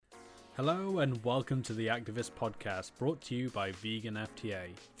Hello and welcome to the Activist Podcast, brought to you by Vegan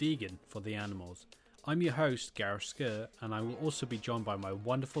FTA, Vegan for the Animals. I'm your host, Gareth Skur, and I will also be joined by my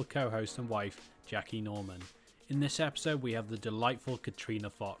wonderful co-host and wife, Jackie Norman. In this episode, we have the delightful Katrina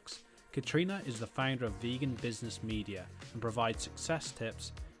Fox. Katrina is the founder of Vegan Business Media and provides success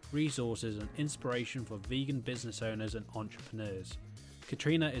tips, resources, and inspiration for vegan business owners and entrepreneurs.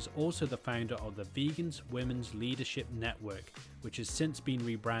 Katrina is also the founder of the Vegans Women's Leadership Network, which has since been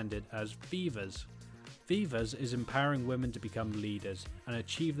rebranded as Vivas. Vivas is empowering women to become leaders and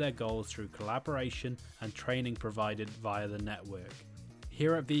achieve their goals through collaboration and training provided via the network.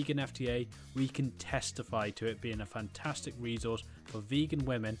 Here at Vegan FTA, we can testify to it being a fantastic resource for vegan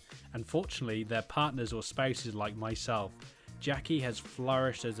women and fortunately their partners or spouses like myself. Jackie has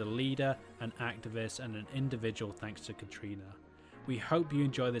flourished as a leader, an activist, and an individual thanks to Katrina. We hope you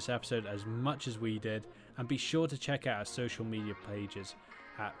enjoy this episode as much as we did, and be sure to check out our social media pages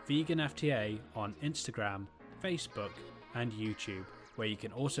at Vegan FTA on Instagram, Facebook, and YouTube, where you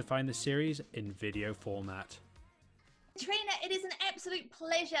can also find the series in video format. Katrina, it is an absolute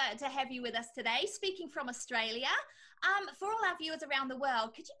pleasure to have you with us today, speaking from Australia. For all our viewers around the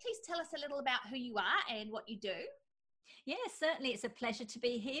world, could you please tell us a little about who you are and what you do? Yes, certainly. It's a pleasure to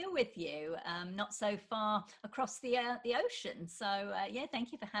be here with you, not so far across the ocean. So,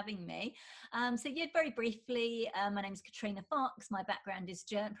 thank you for having me. Very briefly, my name is Katrina Fox. My background is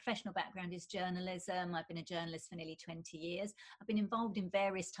professional background is journalism. I've been a journalist for nearly 20 years. I've been involved in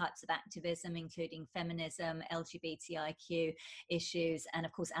various types of activism, including feminism, LGBTIQ issues, and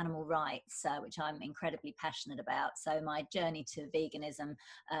of course, animal rights, which I'm incredibly passionate about. So my journey to veganism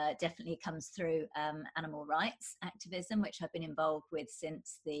definitely comes through animal rights activism, which I've been involved with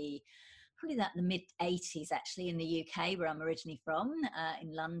since the mid 80s, actually, in the UK, where I'm originally from,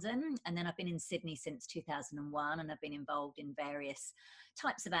 in London. And then I've been in Sydney since 2001, and I've been involved in various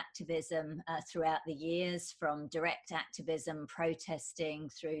types of activism throughout the years, from direct activism, protesting,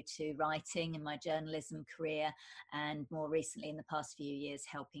 through to writing in my journalism career, and more recently, in the past few years,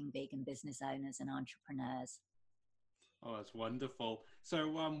 helping vegan business owners and entrepreneurs. Oh, that's wonderful.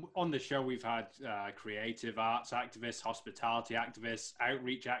 So on the show, we've had creative arts activists, hospitality activists,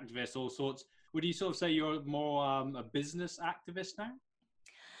 outreach activists, all sorts. Would you sort of say you're more a business activist now?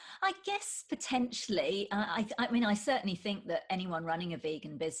 I guess potentially. I certainly think that anyone running a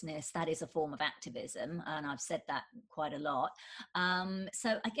vegan business, that is a form of activism, and I've said that quite a lot.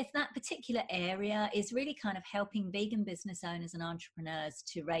 So I guess that particular area is really kind of helping vegan business owners and entrepreneurs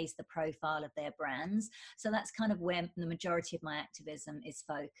to raise the profile of their brands. So that's kind of where the majority of my activism is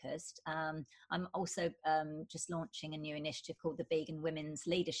focused. I'm also just launching a new initiative called the Vegan Women's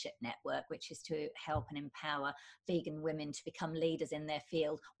Leadership Network, which is to help and empower vegan women to become leaders in their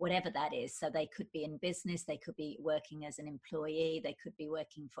field, whatever that is. So they could be in business, they could be working as an employee, they could be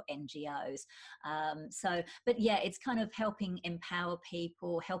working for NGOs. But it's kind of helping empower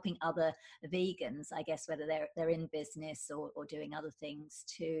people, helping other vegans, I guess, whether they're in business or doing other things,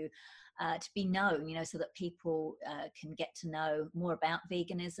 to be known, so that people can get to know more about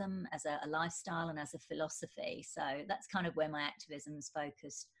veganism as a lifestyle and as a philosophy. So that's kind of where my activism is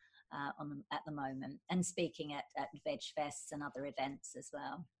focused at the moment, and speaking at Veg Fests and other events as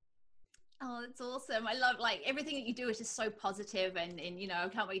well. Oh, that's awesome. I love, everything that you do is just so positive, and I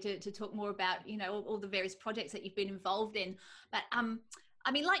can't wait to talk more about, all the various projects that you've been involved in. But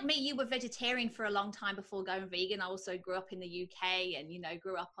like me, you were vegetarian for a long time before going vegan. I also grew up in the UK and,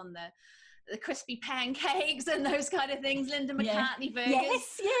 grew up on the crispy pancakes and those kind of things, Linda McCartney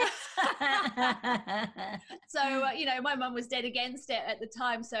burgers. Yes. So, my mum was dead against it at the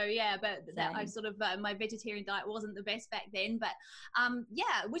time. So, I sort of, my vegetarian diet wasn't the best back then. But,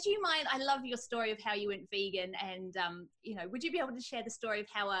 would you mind, I love your story of how you went vegan, and, would you be able to share the story of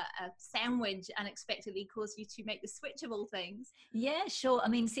how a sandwich unexpectedly caused you to make the switch of all things? Yeah, sure.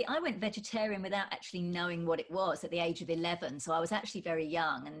 I went vegetarian without actually knowing what it was at the age of 11. So I was actually very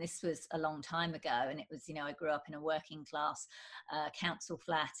young, and this was a long time ago. And it was, I grew up in a working class council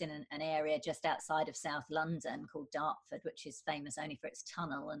flat in an area just outside of South London called Dartford, which is famous only for its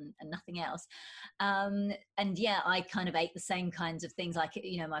tunnel and nothing else. I kind of ate the same kinds of things.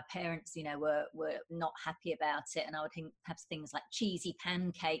 My parents, were not happy about it. And I would have things like cheesy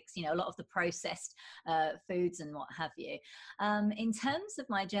pancakes, a lot of the processed foods and what have you. In terms of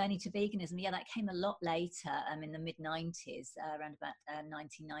my journey to veganism, that came a lot later, in the mid-90s, around about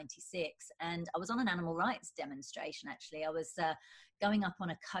 1996. And I was on an animal rights demonstration, actually. I was going up on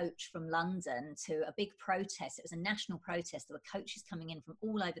a coach from London to a big protest. It was a national protest. There were coaches coming in from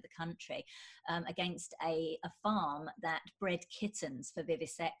all over the country against a farm that bred kittens for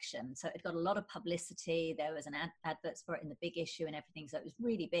vivisection. So it got a lot of publicity. There was an adverts for it in the Big Issue and everything. So it was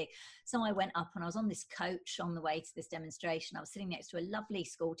really big. So I went up and I was on this coach on the way to this demonstration. I was sitting next to a lovely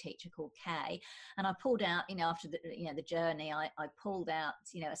school teacher called Kay, and I pulled out, after the journey, I pulled out,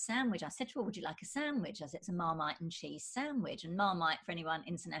 a sandwich. I said to her, would you like a sandwich? I said, it's a Marmite and cheese sandwich. And Marmite, for anyone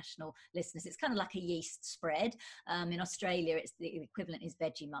international listeners, it's kind of like a yeast spread. In Australia, it's the equivalent is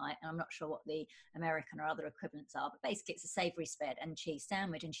Vegemite, and I'm not sure what the American or other equivalents are, but basically it's a savoury spread and cheese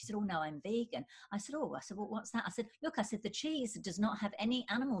sandwich. And she said, oh no, I'm vegan. I said, well, what's that? I said, look, the cheese does not have any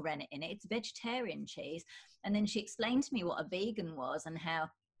animal rennet in it. It's vegetarian cheese. And then she explained to me what a vegan was and how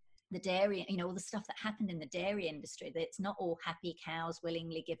the dairy, all the stuff that happened in the dairy industry, that it's not all happy cows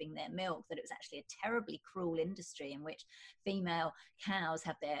willingly giving their milk, that it was actually a terribly cruel industry in which female cows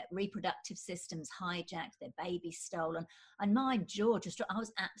have their reproductive systems hijacked, their babies stolen. And my jaw I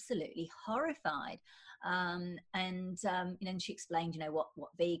was absolutely horrified. And she explained, what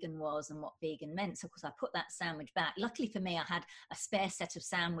vegan was and what vegan meant. So of course I put that sandwich back. Luckily for me, I had a spare set of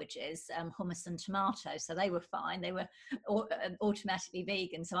sandwiches, hummus and tomato, so they were fine. They were automatically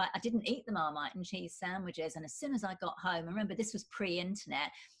vegan. So I didn't eat the Marmite and cheese sandwiches. And as soon as I got home, remember this was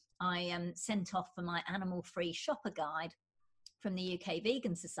pre-internet, I sent off for my animal-free shopper guide from the UK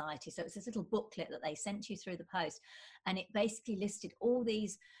Vegan Society. So it's this little booklet that they sent you through the post. And it basically listed all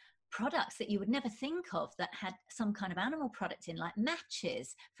these products that you would never think of that had some kind of animal product in, like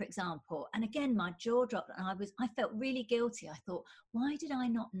matches, for example. And again, my jaw dropped and I felt really guilty. I thought, why did I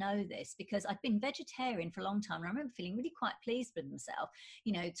not know this? Because I'd been vegetarian for a long time. And I remember feeling really quite pleased with myself,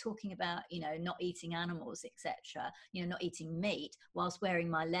 talking about, not eating animals, etc., not eating meat whilst wearing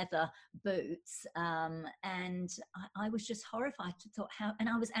my leather boots. And I was just horrified to thought and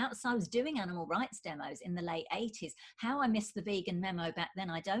I was outside, I was doing animal rights demos in the late 80s. How I missed the vegan memo back then,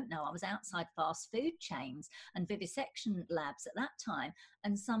 I don't know. I was outside fast food chains and vivisection labs at that time,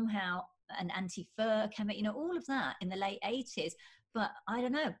 and somehow an anti-fur came, all of that in the late 80s. But I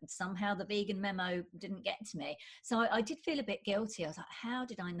don't know, somehow the vegan memo didn't get to me. So I did feel a bit guilty. I was like, how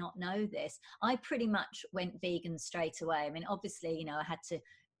did I not know this? I pretty much went vegan straight away. I mean, obviously, I had to,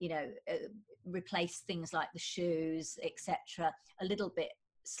 replace things like the shoes, etc., a little bit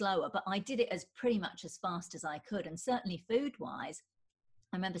slower, but I did it as pretty much as fast as I could. And certainly food-wise,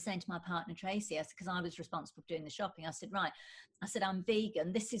 I remember saying to my partner, Tracy, because I was responsible for doing the shopping, I said, right, I'm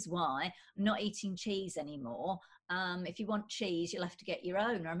vegan. This is why I'm not eating cheese anymore. If you want cheese, you'll have to get your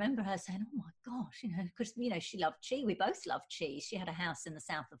own. I remember her saying, oh my gosh, because, she loved cheese. We both loved cheese. She had a house in the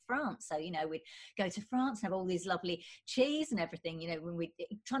south of France. So, we'd go to France and have all these lovely cheese and everything. When we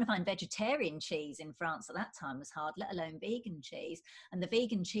trying to find vegetarian cheese in France at that time was hard, let alone vegan cheese. And the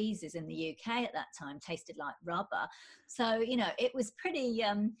vegan cheeses in the UK at that time tasted like rubber. So, it was pretty,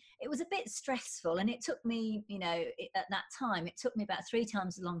 it was a bit stressful. And it took me, at that time, it took me about 3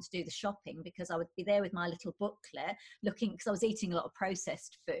 times as long to do the shopping, because I would be there with my little booklet looking, because I was eating a lot of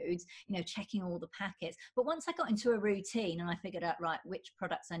processed foods, checking all the packets. But once I got into a routine and I figured out, right, which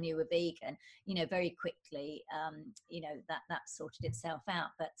products I knew were vegan, very quickly, that sorted itself out.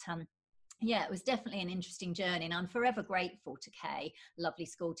 But yeah, it was definitely an interesting journey, and I'm forever grateful to Kay, lovely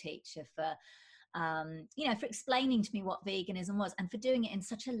school teacher, for for explaining to me what veganism was, and for doing it in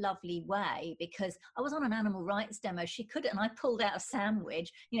such a lovely way, because I was on an animal rights demo. She could, and I pulled out a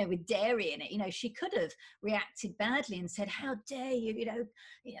sandwich, with dairy in it. She could have reacted badly and said, how dare you,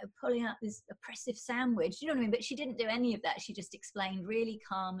 pulling out this oppressive sandwich, you know what I mean? But she didn't do any of that. She just explained really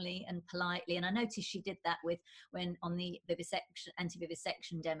calmly and politely. And I noticed she did that when on the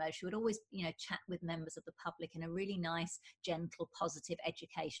anti-vivisection demo, she would always, chat with members of the public in a really nice, gentle, positive,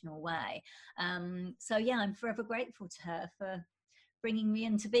 educational way. So yeah, I'm forever grateful to her for bringing me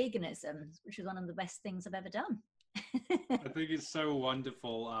into veganism, which is one of the best things I've ever done. I think it's so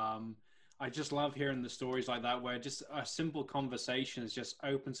wonderful. I just love hearing the stories like that, where just a simple conversation has just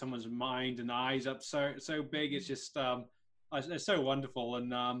opened someone's mind and eyes up so big. It's just it's so wonderful.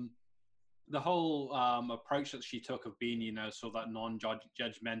 And the whole approach that she took of being, sort of that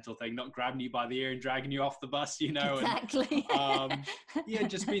non-judgmental thing, not grabbing you by the ear and dragging you off the bus, Exactly. And,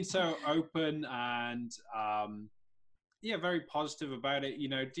 just being so open and, very positive about it.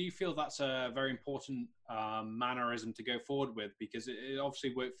 Do you feel that's a very important mannerism to go forward with? Because it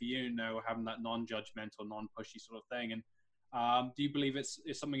obviously worked for you, having that non-judgmental, non-pushy sort of thing. And do you believe it's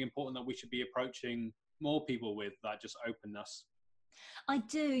something important that we should be approaching more people with, that just openness? I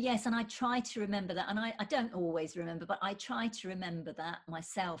do, yes. And I try to remember that. And I don't always remember, but I try to remember that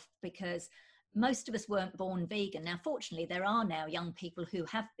myself, because most of us weren't born vegan. Now, fortunately, there are now young people who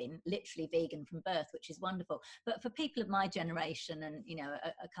have been literally vegan from birth, which is wonderful. But for people of my generation and, you know,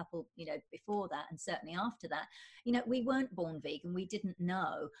 a couple, you know, before that and certainly after that, you know, we weren't born vegan. We didn't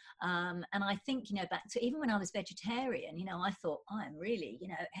know. And I think, you know, back to even when I was vegetarian, you know, I thought, I'm really, you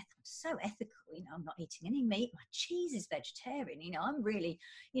know, I'm so ethical. You know, I'm not eating any meat. My cheese is vegetarian. You know, I'm really,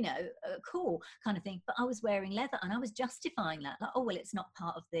 you know, cool kind of thing. But I was wearing leather and I was justifying that. Like, oh, well, it's not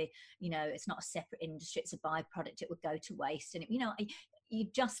part of the, you know, it's not a separate industry, it's a byproduct, it would go to waste. And, you know, you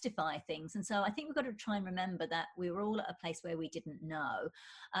justify things. And so I think we've got to try and remember that we were all at a place where we didn't know.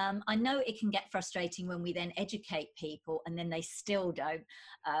 I know it can get frustrating when we then educate people and then they still don't,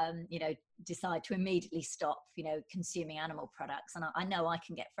 you know, decide to immediately stop, you know, consuming animal products. And I know I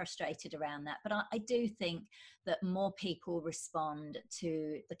can get frustrated around that, but I do think that more people respond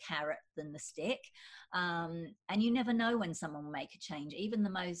to the carrot than the stick. And you never know when someone will make a change, even the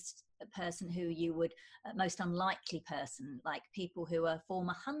most person who you would most unlikely person, like people who are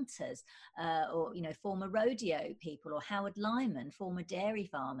former hunters, or, you know, former rodeo people, or Howard Lyman, former dairy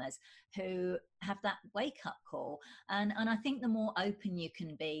farmers who have that wake up call. And I think the more open you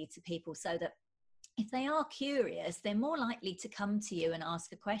can be to people, so that if they are curious, they're more likely to come to you and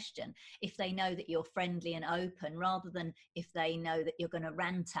ask a question if they know that you're friendly and open, rather than if they know that you're going to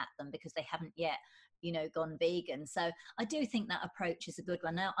rant at them because they haven't yet, you know, gone vegan. So I do think that approach is a good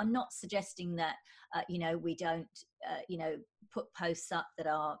one. Now, I'm not suggesting that, you know, we don't, you know, put posts up that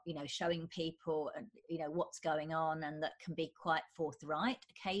are, you know, showing people, you know, what's going on, and that can be quite forthright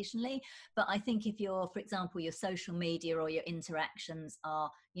occasionally. But I think if you're, for example, your social media or your interactions are,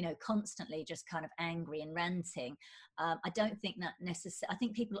 you know, constantly just kind of angry and ranting, I don't think that necessarily, I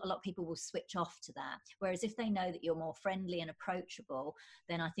think a lot of people will switch off to that. Whereas if they know that you're more friendly and approachable,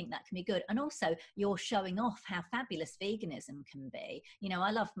 then I think that can be good. And also you're showing off how fabulous veganism can be. You know, I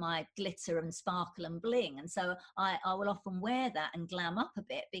love my glitter and sparkle and bling. And so I will often wear that and glam up a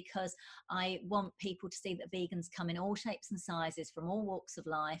bit, because I want people to see that vegans come in all shapes and sizes from all walks of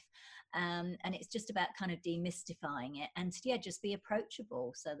life. And it's just about kind of demystifying it, and yeah, just be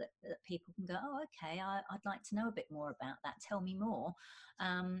approachable, so that people can go, oh, okay, I'd like to know a bit more about that, tell me more.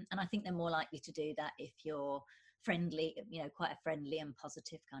 And I think they're more likely to do that if you're friendly, you know, quite a friendly and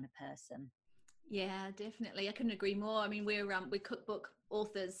positive kind of person. Yeah, definitely. I couldn't agree more. I mean, we're cookbook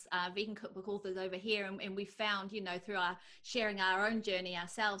authors, vegan cookbook authors over here, and we found, you know, through our sharing our own journey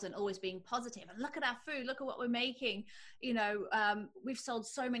ourselves and always being positive, and look at our food, look at what we're making. You know, we've sold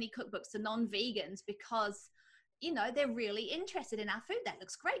so many cookbooks to non-vegans because, you know, they're really interested in our food. That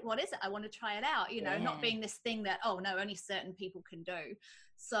looks great. What is it? I want to try it out. You know, not being this thing that, oh no, only certain people can do.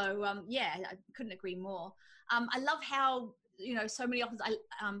 So yeah, I couldn't agree more. I love how, you know, so many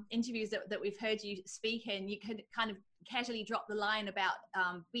interviews that we've heard you speak in, you could kind of casually drop the line about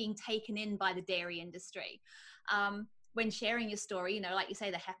being taken in by the dairy industry. When sharing your story, you know, like you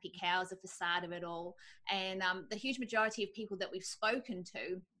say, the happy cows, the facade of it all. And the huge majority of people that we've spoken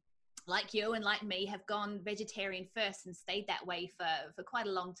to, like you and like me, have gone vegetarian first and stayed that way for quite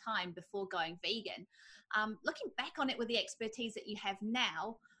a long time before going vegan. Looking back on it with the expertise that you have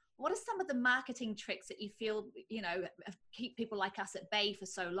now, what are some of the marketing tricks that you feel, you know, keep people like us at bay for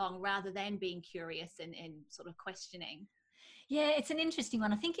so long, rather than being curious and sort of questioning? Yeah, it's an interesting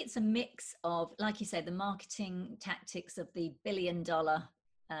one. I think it's a mix of, like you said, the marketing tactics of the billion-dollar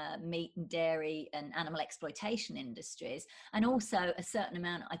meat and dairy and animal exploitation industries, and also a certain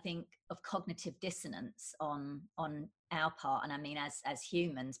amount, I think, of cognitive dissonance on our part, and I mean as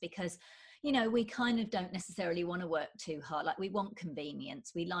humans, because, you know, we kind of don't necessarily want to work too hard. Like, we want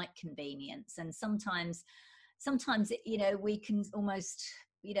convenience, we like convenience, and sometimes you know, we can almost,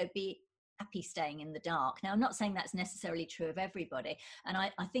 you know, be happy staying in the dark. Now, I'm not saying that's necessarily true of everybody, and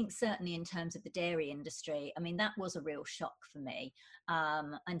I think certainly in terms of the dairy industry, I mean, that was a real shock for me.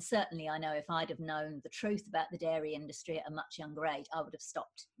 And certainly I know if I'd have known the truth about the dairy industry at a much younger age, I would have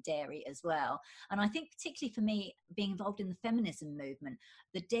stopped dairy as well. And I think particularly for me, being involved in the feminism movement,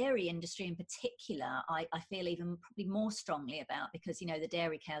 the dairy industry in particular, I feel even probably more strongly about, because, you know, the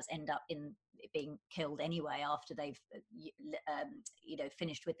dairy cows end up being killed anyway after they've you know,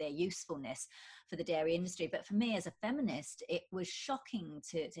 finished with their usefulness for the dairy industry. But for me as a feminist, it was shocking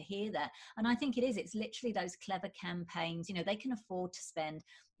to hear that. And I think it's literally those clever campaigns. You know, they can afford to spend,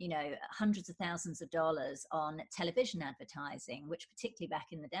 you know, hundreds of thousands of dollars on television advertising, which particularly back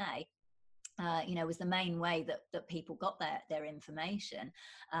in the day, was the main way that people got their information.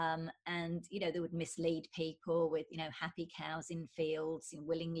 And, they would mislead people with, happy cows in fields,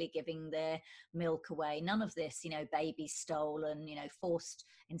 willingly giving their milk away. None of this, babies stolen, forced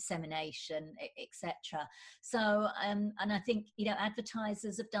insemination, etc. So, and I think,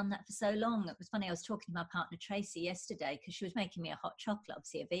 advertisers have done that for so long. It was funny, I was talking to my partner Tracy yesterday because she was making me a hot chocolate,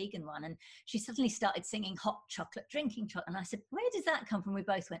 obviously a vegan one, and she suddenly started singing hot chocolate, drinking chocolate. And I said, where does that come from? We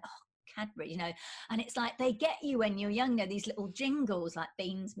both went, oh, Cadbury, and it's like they get you when you're younger, these little jingles like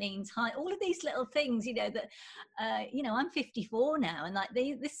beans means high, all of these little things, that I'm 54 now, and like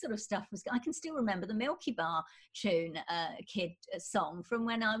this sort of stuff I can still remember the Milky Bar tune, kid song from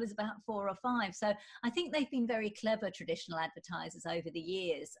when I was about 4 or 5. So I think they've been very clever, traditional advertisers, over the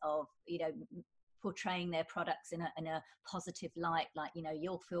years of portraying their products in a positive light, like,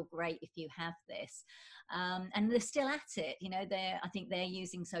 you'll feel great if you have this. And they're still at it, I think they're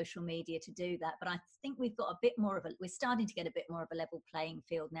using social media to do that. But I think we've got a bit more we're starting to get a bit more of a level playing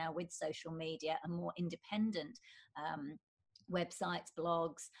field now with social media and more independent websites,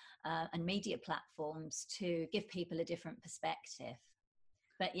 blogs, and media platforms to give people a different perspective.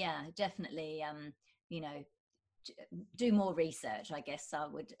 But yeah, definitely, do more research, I guess I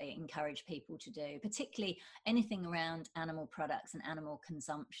would encourage people to do, particularly anything around animal products and animal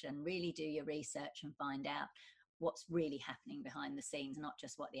consumption. Really do your research and find out what's really happening behind the scenes, not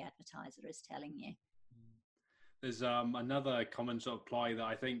just what the advertiser is telling you. There's another common sort of ploy that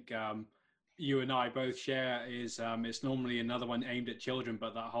I think you and I both share is it's normally another one aimed at children,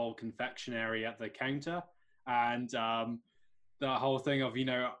 but that whole confectionery at the counter, and the whole thing of,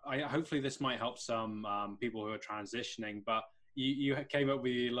 hopefully this might help some people who are transitioning, but you came up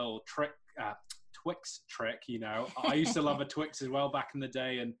with your little trick, Twix trick, I used to love a Twix as well back in the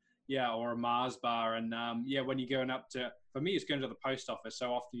day, and or a Mars bar. And when you're going up to, for me, it's going to the post office.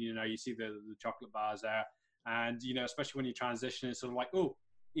 So often, you see the chocolate bars there, and, especially when you transition, it's sort of like, oh,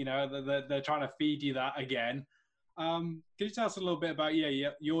 they're trying to feed you that again. Can you tell us a little bit about,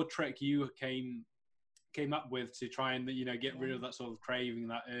 your trick you came up with to try and get rid of that sort of craving,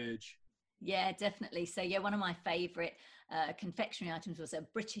 that urge? Yeah, definitely. So one of my favorite confectionery items was a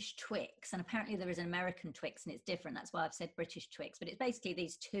British Twix, and apparently there is an American Twix and it's different. That's why I've said British Twix, but it's basically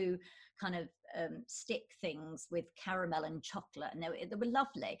these two kind of stick things with caramel and chocolate, and they were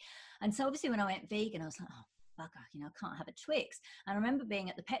lovely. And so obviously when I went vegan, I was like, oh bugger, I can't have a Twix. And I remember being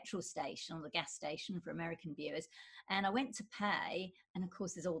at the petrol station, or the gas station for American viewers, and I went to pay, and of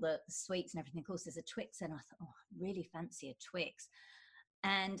course there's all the sweets and everything. Of course there's a Twix, and I thought, oh, I really fancy a Twix.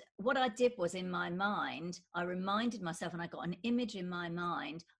 And what I did was, in my mind, I reminded myself, and I got an image in my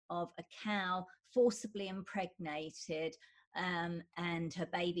mind of a cow forcibly impregnated, and her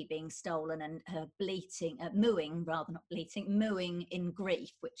baby being stolen, and her bleating, mooing in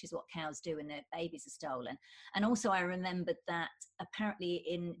grief, which is what cows do when their babies are stolen. And also I remembered that apparently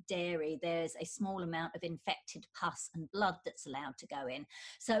in dairy there's a small amount of infected pus and blood that's allowed to go in.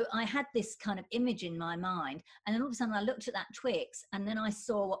 So I had this kind of image in my mind, and then all of a sudden I looked at that Twix, and then I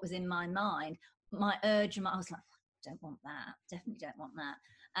saw what was in my mind, my urge, and I was like, don't want that, definitely don't want that.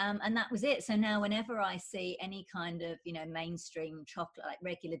 And that was it. So now whenever I see any kind of, mainstream chocolate, like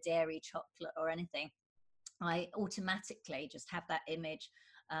regular dairy chocolate or anything, I automatically just have that image,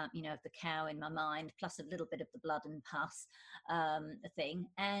 of the cow in my mind, plus a little bit of the blood and pus thing.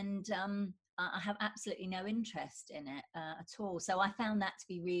 And I have absolutely no interest in it at all. So I found that to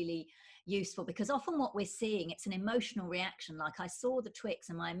be really useful, because often what we're seeing, it's an emotional reaction. Like I saw the Twix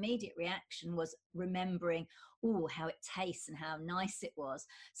and my immediate reaction was remembering, oh, how it tastes and how nice it was.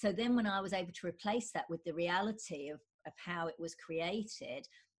 So then when I was able to replace that with the reality of how it was created,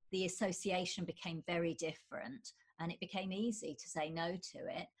 the association became very different, and it became easy to say no to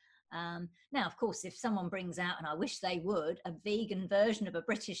it. Now, of course, if someone brings out, and I wish they would, a vegan version of a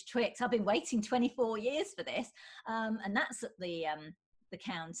British Twix, I've been waiting 24 years for this, and that's at the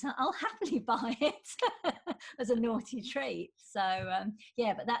counter, I'll happily buy it as a naughty treat. So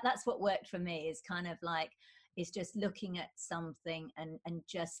but that's what worked for me, is kind of like, is just looking at something and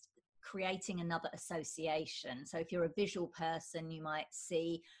just creating another association. So if you're a visual person, you might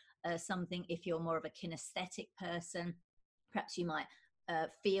see something. If you're more of a kinesthetic person, perhaps you might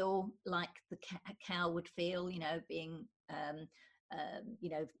feel like the cow would feel, being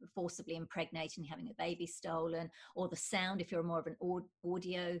forcibly impregnated and having a baby stolen, or the sound. If you're more of an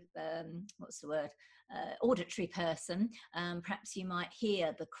audio, auditory person, perhaps you might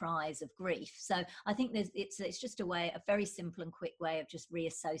hear the cries of grief. So I think it's just a very simple and quick way of just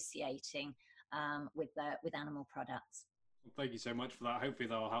reassociating with animal products. Well, thank you so much for that. Hopefully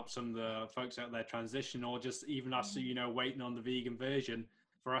that will help some of the folks out there transition, or just even us, waiting on the vegan version.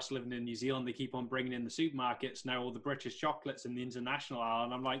 for us living in New Zealand, they keep on bringing in the supermarkets now all the British chocolates in the international aisle,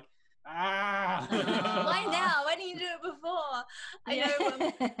 and I'm like, why now? Why didn't you do it before? I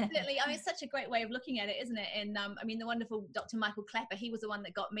know, certainly. I mean, it's such a great way of looking at it, isn't it? And I mean, the wonderful Dr. Michael Clapper, he was the one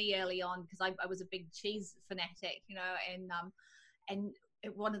that got me early on, because I was a big cheese fanatic, you know, and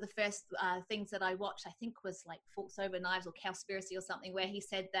one of the first things that I watched, I think, was like Forks Over Knives or Cowspiracy or something, where he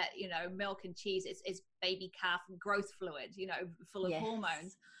said that, you know, milk and cheese is baby calf growth fluid, you know, full of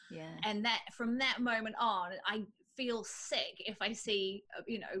hormones. Yeah. And that from that moment on, I feel sick if I see,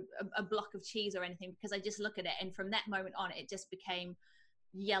 you know, a block of cheese or anything, because I just look at it, and from that moment on, it just became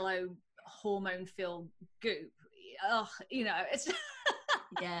yellow hormone-filled goop. Ugh, you know, it's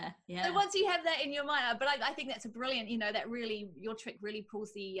yeah. So once you have that in your mind, but I think that's a brilliant, you know, that really, your trick really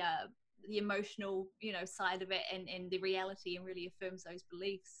pulls the emotional, you know, side of it and the reality, and really affirms those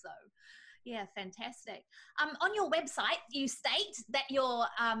beliefs. So yeah, fantastic. On your website, you state that your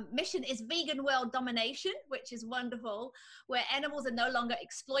mission is vegan world domination, which is wonderful, where animals are no longer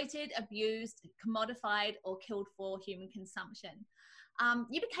exploited, abused, commodified, or killed for human consumption.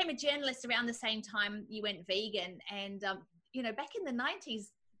 You became a journalist around the same time you went vegan, and you know, back in the 90s,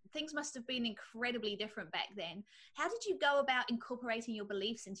 things must have been incredibly different back then. How did you go about incorporating your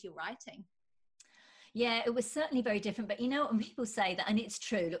beliefs into your writing? Yeah, it was certainly very different. But you know, when people say that, and it's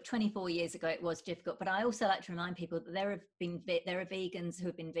true, look, 24 years ago, it was difficult. But I also like to remind people that there are vegans who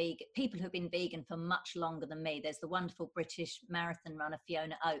have been vegan, people who've been vegan for much longer than me. There's the wonderful British marathon runner,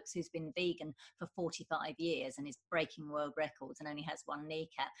 Fiona Oakes, who's been vegan for 45 years and is breaking world records and only has one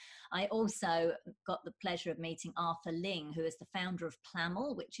kneecap. I also got the pleasure of meeting Arthur Ling, who is the founder of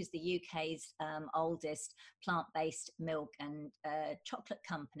Plamel, which is the UK's oldest plant-based milk and chocolate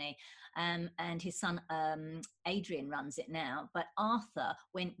company. And his son, Adrian, runs it now. But Arthur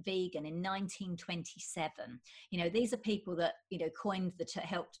went vegan in 1927. You know, these are people that, you know,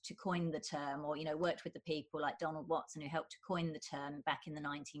 helped to coin the term, or, you know, worked with the people like Donald Watson, who helped to coin the term back in the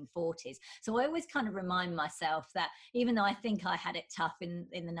 1940s. So I always kind of remind myself that even though I think I had it tough in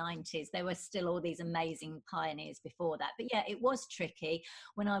the 90s, there were still all these amazing pioneers before that. But yeah, it was tricky.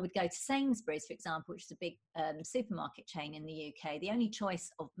 When I would go to Sainsbury's, for example, which is a big supermarket chain in the UK, the only choice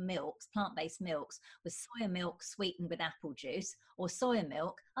of milks, plant-based milks, was soya milk sweetened with apple juice, or soya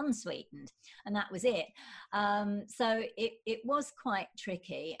milk unsweetened, and that was it. So it was quite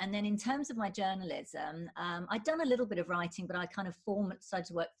tricky. And then in terms of my journalism, I'd done a little bit of writing, but I kind of started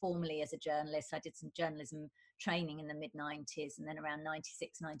to work formally as a journalist. I did some journalism training in the mid-90s, and then around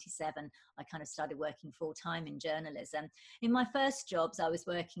 96, 97, I kind of started working full-time in journalism. In my first jobs, I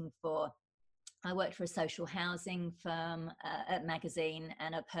worked for a social housing firm, a magazine,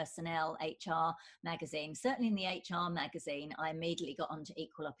 and a personnel HR magazine. Certainly in the HR magazine, I immediately got onto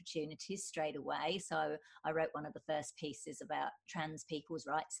equal opportunities straight away. So I wrote one of the first pieces about trans people's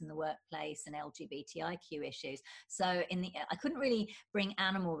rights in the workplace and LGBTIQ issues. So I couldn't really bring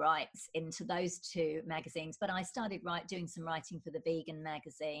animal rights into those two magazines, but I started doing some writing for the vegan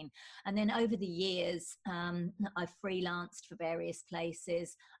magazine. And then over the years, I've freelanced for various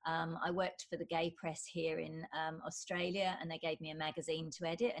places. I worked for the Gay Press here in Australia, and they gave me a magazine to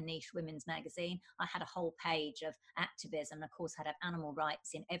edit, a niche women's magazine. I had a whole page of activism. Of course, I'd have animal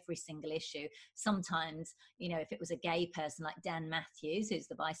rights in every single issue. Sometimes, you know, if it was a gay person like Dan Matthews, who's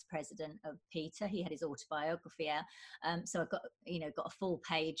the vice president of PETA, he had his autobiography out. So I've got a full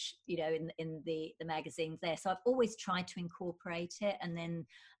page, you know, in the magazines there. So I've always tried to incorporate it. And then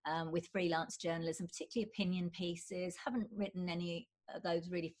with freelance journalism, particularly opinion pieces, haven't written any those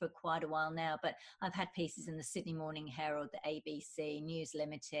really for quite a while now, but I've had pieces in the Sydney Morning Herald, the ABC, News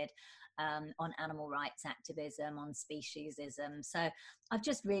Limited, on animal rights activism, on speciesism. So I've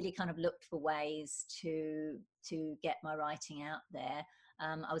just really kind of looked for ways to get my writing out there.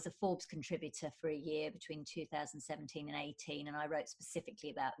 I was a Forbes contributor for a year between 2017 and 18, and I wrote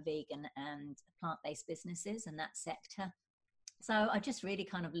specifically about vegan and plant-based businesses and that sector. So I just really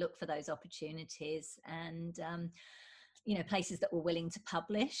kind of looked for those opportunities, and you know, places that were willing to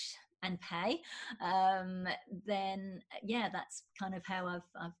publish and pay. Then yeah, that's kind of how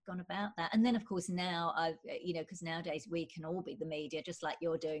I've gone about that. And then of course now because nowadays we can all be the media, just like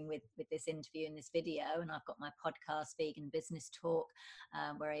you're doing with this interview and this video. And I've got my podcast, Vegan Business Talk,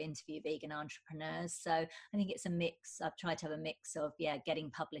 where I interview vegan entrepreneurs. So I think it's a mix. I've tried to have a mix of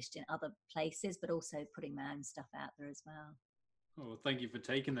getting published in other places, but also putting my own stuff out there as well. Oh, thank you for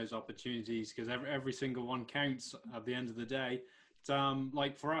taking those opportunities, because every single one counts at the end of the day.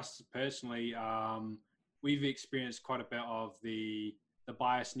 Like for us personally, we've experienced quite a bit of the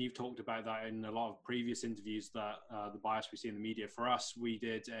bias, and you've talked about that in a lot of previous interviews, that the bias we see in the media. For us, we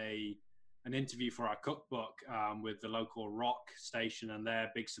did an interview for our cookbook with the local rock station, and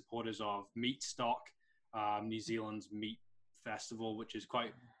they're big supporters of Meat Stock, New Zealand's meat festival, which is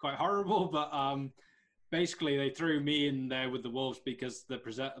quite horrible. But basically, they threw me in there with the wolves because the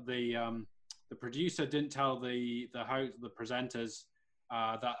producer didn't tell the presenters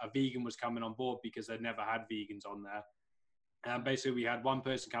that a vegan was coming on board because they'd never had vegans on there. And basically, we had one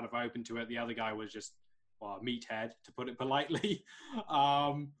person kind of open to it. The other guy was just, well, a meathead, to put it politely.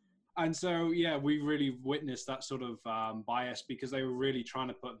 And so, yeah, we really witnessed that sort of bias because they were really trying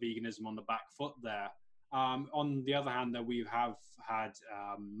to put veganism on the back foot there. On the other hand, though, we have had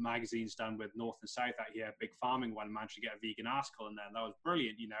magazines done with North and South out here. Big Farming one managed to get a vegan article in there, and that was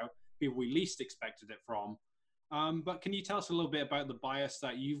brilliant. You know, people we least expected it from. But can you tell us a little bit about the bias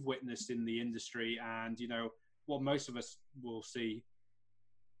that you've witnessed in the industry, and you know what most of us will see?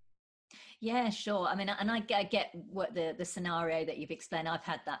 Yeah, sure. I mean, and I get what the scenario that you've explained. I've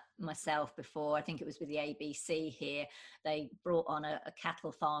had that myself before. I think it was with the ABC here. They brought on a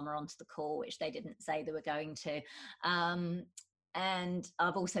cattle farmer onto the call, which they didn't say they were going to. And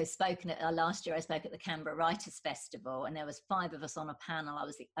I've also spoken at last year. I spoke at the Canberra Writers Festival, and there was 5 of us on a panel. I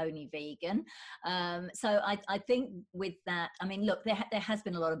was the only vegan. So I think with that, I mean, look, there has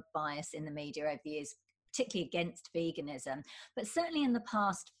been a lot of bias in the media over the years, particularly against veganism, but certainly in the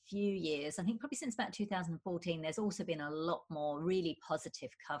past few years, I think probably since about 2014, there's also been a lot more really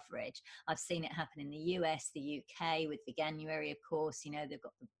positive coverage. I've seen it happen in the US, the UK with Veganuary, of course. You know, they've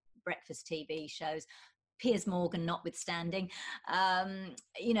got the breakfast TV shows, Piers Morgan notwithstanding.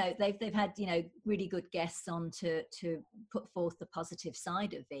 You know, they've had, you know, really good guests on to put forth the positive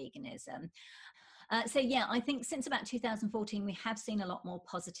side of veganism. So yeah, I think since about 2014, we have seen a lot more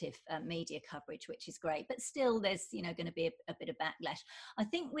positive media coverage, which is great. But still, there's, you know, going to be a bit of backlash. I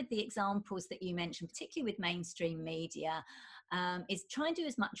think with the examples that you mentioned, particularly with mainstream media, is try and do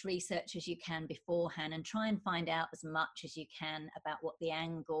as much research as you can beforehand and try and find out as much as you can about what the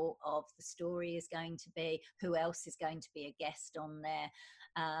angle of the story is going to be, who else is going to be a guest on there,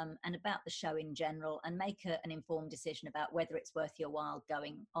 and about the show in general, and make an informed decision about whether it's worth your while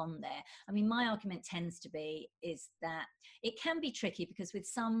going on there. I mean, my argument tends to be is that it can be tricky because with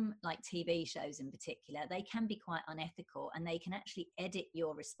some like TV shows in particular, they can be quite unethical, and they can actually edit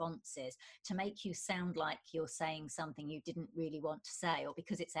your responses to make you sound like you're saying something you didn't really want to say, or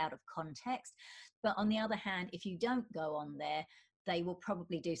because it's out of context. But on the other hand, if you don't go on there, they will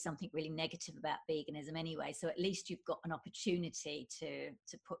probably do something really negative about veganism anyway. So at least you've got an opportunity to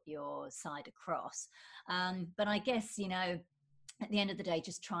put your side across. But I guess, you know, at the end of the day,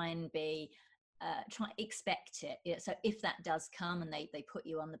 just try and be, expect it. So if that does come and they put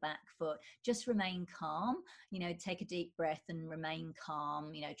you on the back foot, just remain calm, you know, take a deep breath and remain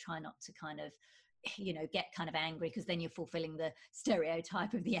calm, you know, try not to kind of, you know, get kind of angry, because then you're fulfilling the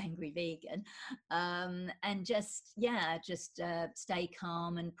stereotype of the angry vegan. And just stay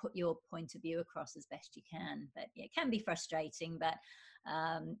calm and put your point of view across as best you can. But yeah, it can be frustrating, but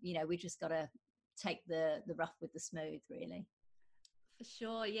you know, we just got to take the rough with the smooth, really. For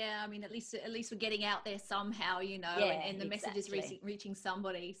sure, yeah. I mean, at least we're getting out there somehow, you know, Yeah, and the message is reaching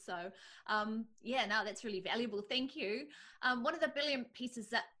somebody. So, yeah, no, that's really valuable. Thank you. One of the brilliant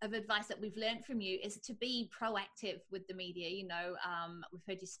pieces of advice that we've learned from you is to be proactive with the media. You know, we've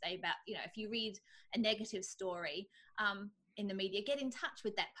heard you say about, you know, if you read a negative story in the media, get in touch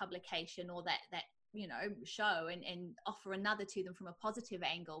with that publication or that you know, show and offer another to them from a positive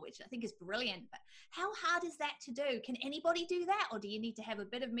angle, which I think is brilliant. But how hard is that to do? Can anybody do that? Or do you need to have a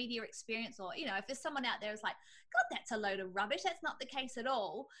bit of media experience? Or, you know, if there's someone out there who's like, God, that's a load of rubbish, that's not the case at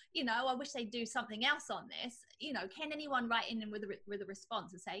all, you know, I wish they'd do something else on this, you know, can anyone write in with a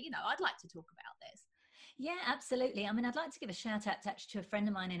response and say, you know, I'd like to talk about this? Yeah, absolutely. I mean, I'd like to give a shout out to a friend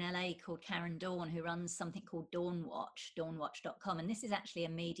of mine in LA called Karen Dawn, who runs something called Dawnwatch, dawnwatch.com. And this is actually a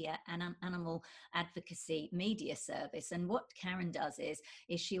media and animal advocacy media service. And what Karen does is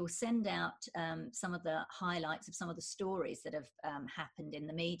she'll send out some of the highlights of some of the stories that have happened in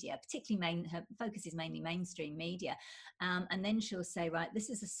the media, particularly her focus is mainly mainstream media. And then she'll say, right,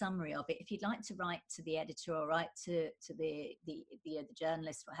 this is a summary of it. If you'd like to write to the editor or write to the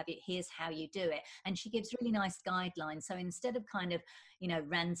journalist, what have you, here's how you do it. And she gives really nice guidelines. So instead of kind of, you know,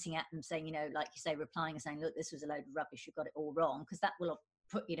 ranting at them, saying, you know, like you say, replying and saying, look, this was a load of rubbish, you got it all wrong, because that will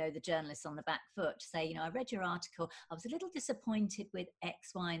put, you know, the journalists on the back foot, to say, you know, I read your article, I was a little disappointed with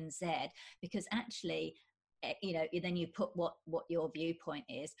X, Y, and Z, because actually, you know, then you put what your viewpoint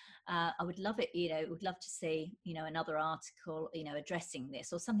is. I would love it, you know, would love to see, you know, another article, you know, addressing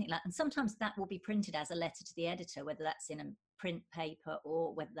this or something like that. And sometimes that will be printed as a letter to the editor, whether that's in a print paper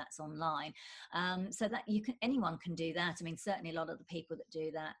or whether that's online. So that anyone can do that. I mean, certainly a lot of the people that do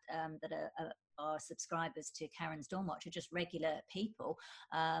that, that are subscribers to Karen's Dawn Watch, are just regular people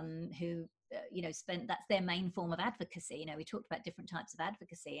who that's their main form of advocacy. We talked about different types of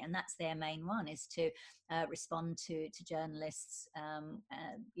advocacy, and that's their main one, is to respond to journalists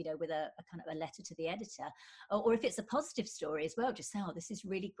with a kind of a letter to the editor, or if it's a positive story as well, just say, oh, this is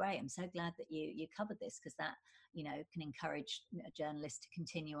really great, I'm so glad that you covered this, because that can encourage journalists to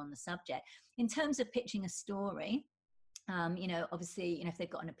continue on the subject. In terms of pitching a story, obviously, if they've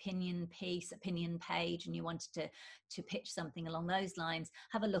got an opinion page, and you wanted to pitch something along those lines,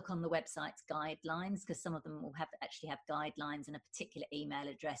 have a look on the website's guidelines, because some of them will actually have guidelines and a particular email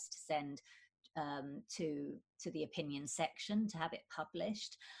address to send to the opinion section to have it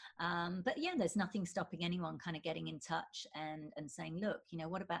published. But yeah, there's nothing stopping anyone kind of getting in touch and saying, look,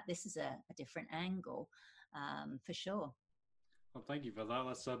 what about this as a different angle, for sure. Well, thank you for that.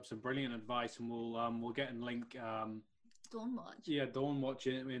 That's some brilliant advice, and we'll get and link Dawn Watch. Yeah, Dawn Watch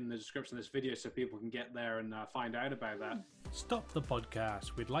in the description of this video, so people can get there and find out about that. Stop the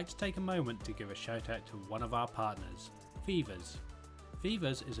podcast. We'd like to take a moment to give a shout out to one of our partners, Vivas.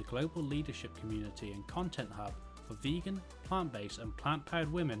 Vivas is a global leadership community and content hub for vegan, plant-based and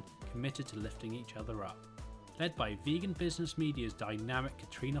plant-powered women committed to lifting each other up. Led by Vegan Business Media's dynamic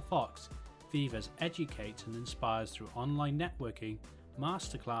Katrina Fox, Vivas educates and inspires through online networking,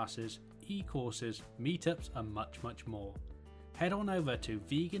 masterclasses, e-courses, meetups and much, much more. Head on over to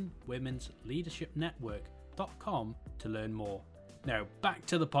veganwomensleadershipnetwork.com to learn more. Now back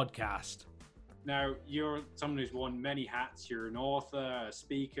to the podcast. Now, you're someone who's worn many hats. You're an author, a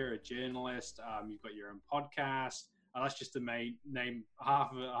speaker, a journalist. You've got your own podcast. That's just to name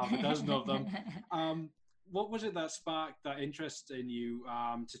half a dozen of them. What was it that sparked that interest in you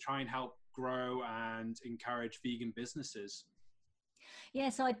to try and help grow and encourage vegan businesses? Yeah,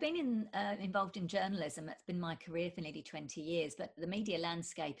 so I'd been involved in journalism. That's been my career for nearly 20 years, but the media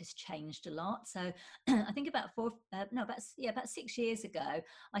landscape has changed a lot. So I think about 6 years ago,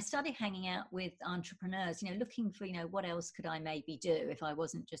 I started hanging out with entrepreneurs, looking for, what else could I maybe do if I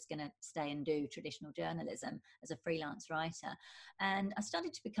wasn't just going to stay and do traditional journalism as a freelance writer. And I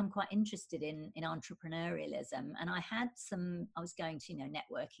started to become quite interested in entrepreneurialism. And I was going to,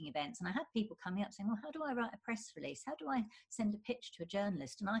 networking events, and I had people coming up saying, well, how do I write a press release? How do I send a pitch to a journalist? And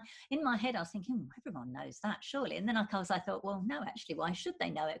in my head, I was thinking, everyone knows that, surely. And then I thought, well, no, actually, why should they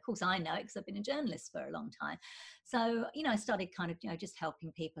know it? Of course, I know it because I've been a journalist for a long time. So, I started kind of, just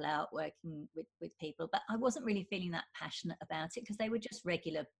helping people out, working with people, but I wasn't really feeling that passionate about it because they were just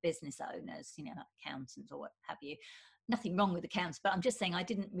regular business owners, accountants or what have you. Nothing wrong with accounts, but I'm just saying I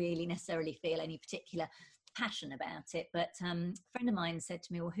didn't really necessarily feel any particular passion about it. But a friend of mine said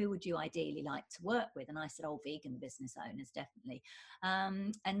to me, well, who would you ideally like to work with? And I said, vegan business owners, definitely.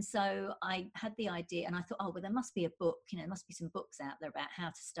 And so I had the idea, and I thought, well, there must be a book, there must be some books out there about how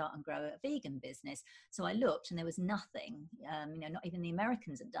to start and grow a vegan business. So I looked, and there was nothing, not even the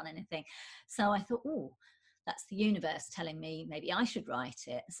Americans had done anything. So I thought, that's the universe telling me maybe I should write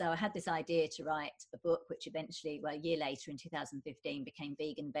it. So I had this idea to write a book, which eventually, a year later in 2015, became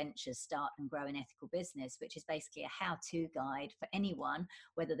Vegan Ventures Start and Grow an Ethical Business, which is basically a how-to guide for anyone,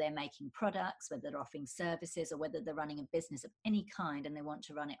 whether they're making products, whether they're offering services, or whether they're running a business of any kind and they want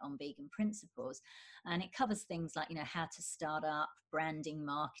to run it on vegan principles. And it covers things like, how to start up, branding,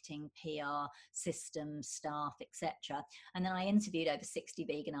 marketing, PR, systems, staff, etc. And then I interviewed over 60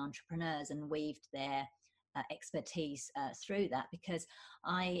 vegan entrepreneurs and weaved their expertise through that, because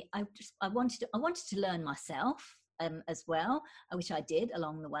I wanted to learn myself as well, which I did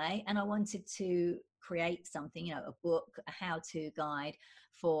along the way, and I wanted to create something, a book, a how-to guide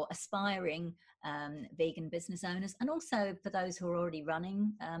for aspiring vegan business owners, and also for those who are already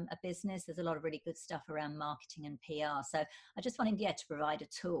running a business. There's a lot of really good stuff around marketing and PR. So I just wanted, to provide a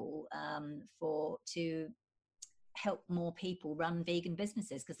tool to help more people run vegan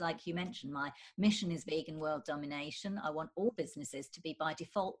businesses, because like you mentioned, my mission is vegan world domination. I want all businesses to be by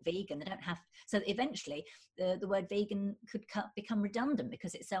default vegan. They don't have, so eventually the word vegan could become redundant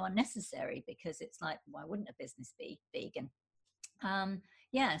because it's so unnecessary, because it's like, why wouldn't a business be vegan? So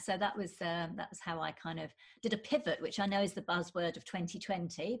that was how I kind of did a pivot, which I know is the buzzword of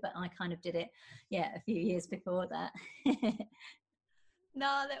 2020, but I kind of did it a few years before that.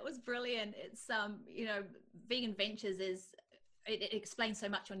 No, that was brilliant. It's Vegan Ventures it explains so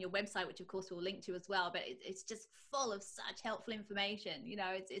much on your website, which of course we'll link to as well, but it's just full of such helpful information.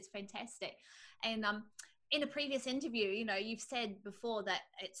 It's fantastic. And in a previous interview, you know, you've said before that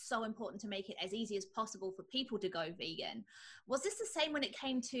it's so important to make it as easy as possible for people to go vegan. Was this the same when it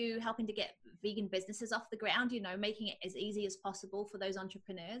came to helping to get vegan businesses off the ground, you know, making it as easy as possible for those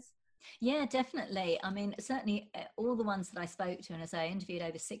entrepreneurs? Yeah, definitely. I mean, certainly all the ones that I spoke to, and as I interviewed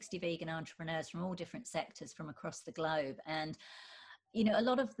over 60 vegan entrepreneurs from all different sectors from across the globe. And you know, a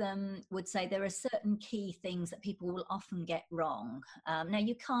lot of them would say there are certain key things that people will often get wrong. Now,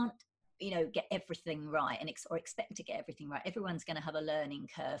 you can't, you know, get everything right or expect to get everything right. Everyone's going to have a learning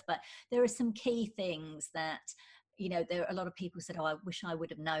curve, but there are some key things that, you know, there are a lot of people said, oh, I wish I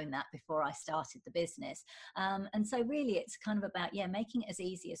would have known that before I started the business. And so really it's kind of about, yeah, making it as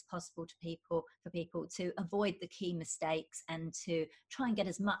easy as possible for people to avoid the key mistakes and to try and get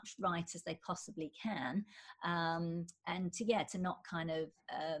as much right as they possibly can. And to not kind of,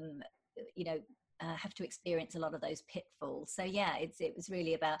 you know, have to experience a lot of those pitfalls. So yeah, it was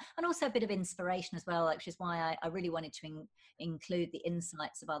really about, and also a bit of inspiration as well, which is why I really wanted to include the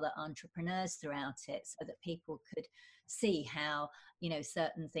insights of other entrepreneurs throughout it, so that people could see how, you know,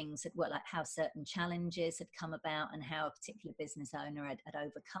 certain things had, well, like how certain challenges had come about and how a particular business owner had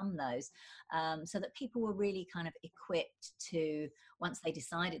overcome those, so that people were really kind of equipped to, once they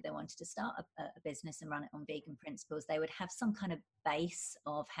decided they wanted to start a business and run it on vegan principles, they would have some kind of base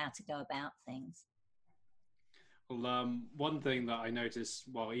of how to go about things. Well, one thing that I noticed,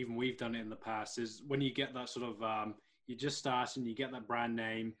 well, even we've done it in the past, is when you get that sort of, you just start and you get that brand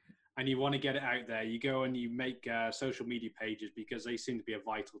name and you want to get it out there, you go and you make social media pages, because they seem to be a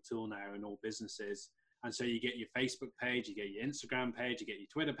vital tool now in all businesses. And so you get your Facebook page, you get your Instagram page, you get your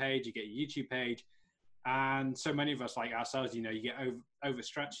Twitter page, you get your YouTube page. And so many of us, like ourselves, you know, you get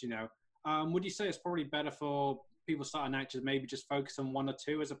overstretched, you know. Would you say it's probably better for people starting out to maybe just focus on one or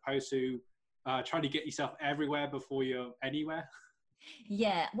two, as opposed to trying to get yourself everywhere before you're anywhere?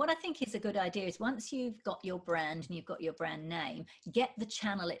 Yeah, what I think is a good idea is, once you've got your brand and you've got your brand name, get the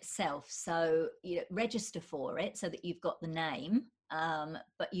channel itself. So, you know, register for it so that you've got the name.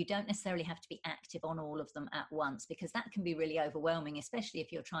 But you don't necessarily have to be active on all of them at once, because that can be really overwhelming, especially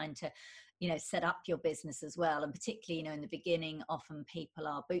if you're trying to, you know, set up your business as well. And particularly, you know, in the beginning, often people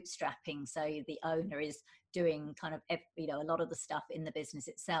are bootstrapping. So the owner is doing kind of, you know, a lot of the stuff in the business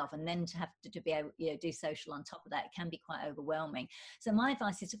itself, and then to have to be able, you know, do social on top of that, it can be quite overwhelming. So my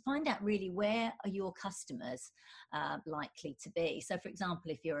advice is to find out really where are your customers likely to be. So for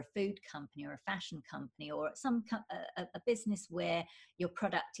example, if you're a food company or a fashion company or a business where your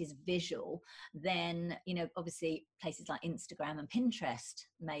product is visual, then, you know, obviously places like Instagram and Pinterest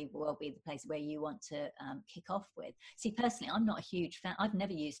may well be the place where you want to kick off with. See, personally, I'm not a huge fan. I've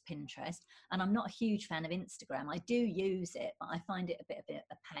never used Pinterest, and I'm not a huge fan of Instagram. I do use it, but I find it a bit of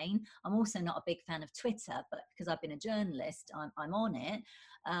a pain. I'm also not a big fan of Twitter, but because I've been a journalist, I'm on it.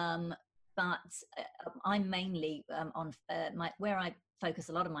 But I'm mainly on where I focus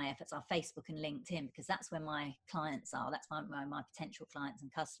a lot of my efforts are Facebook and LinkedIn, because that's where my clients are. That's where my potential clients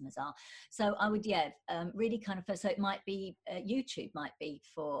and customers are. So I would, really kind of, so it might be, YouTube might be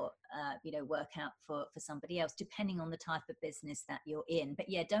for, you know, work out for somebody else, depending on the type of business that you're in. But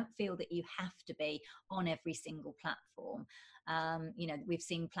yeah, don't feel that you have to be on every single platform. You know, we've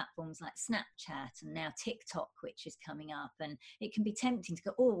seen platforms like Snapchat and now TikTok, which is coming up, and it can be tempting to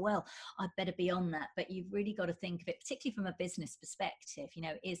go, oh, well, I'd better be on that. But you've really got to think of it, particularly from a business perspective. You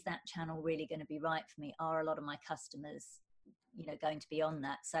know, is that channel really going to be right for me? Are a lot of my customers, you know, going to be on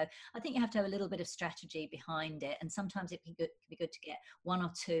that? So I think you have to have a little bit of strategy behind it. And sometimes it can be good to get one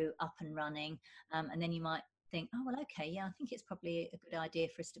or two up and running. And then you might think, oh, well, okay, yeah, I think it's probably a good idea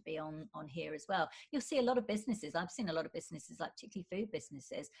for us to be on here as well. You'll see a lot of businesses, I've seen a lot of businesses, like particularly food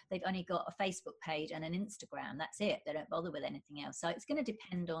businesses, they've only got a Facebook page and an Instagram. That's it. They don't bother with anything else. So it's going to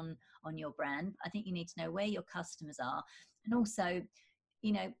depend on your brand. I think you need to know where your customers are, and also,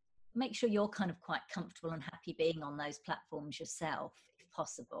 you know, make sure you're kind of quite comfortable and happy being on those platforms yourself, if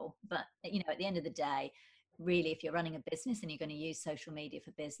possible. But, you know, at the end of the day, really, if you're running a business and you're going to use social media for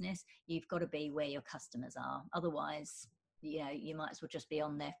business, you've got to be where your customers are. Otherwise, you know, you might as well just be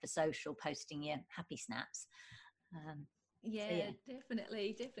on there for social, posting your happy snaps. Yeah,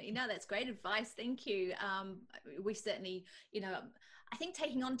 definitely. No, that's great advice. Thank you. We certainly, you know, I think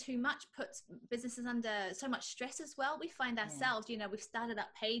taking on too much puts businesses under so much stress as well. We find ourselves, you know, we've started up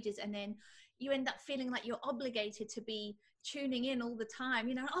pages, and then you end up feeling like you're obligated to be tuning in all the time.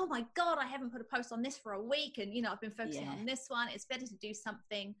 You know, oh my God, I haven't put a post on this for a week, and, you know, I've been focusing on this one. It's better to do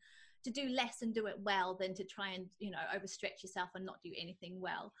something, to do less and do it well, than to try and, you know, overstretch yourself and not do anything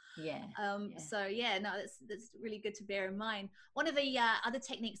well. So yeah, no, that's really good to bear in mind. One of the other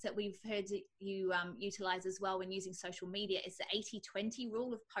techniques that we've heard you utilize as well when using social media is the 80-20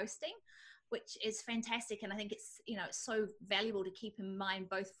 rule of posting. which is fantastic. And I think it's, you know, it's so valuable to keep in mind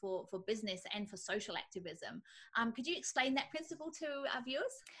both for business and for social activism. Could you explain that principle to our viewers?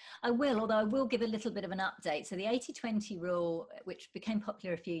 I will, although I will give a little bit of an update. So the 80-20 rule, which became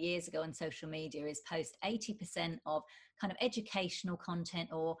popular a few years ago on social media, is post 80% of kind of educational content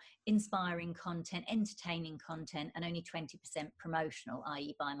or inspiring content, entertaining content, and only 20% promotional,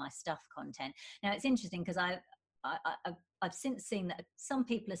 i.e. buy my stuff content. Now it's interesting because I've since seen that some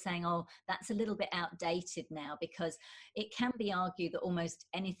people are saying, oh, that's a little bit outdated now, because it can be argued that almost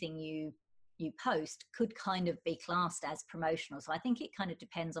anything you post could kind of be classed as promotional. So I think it kind of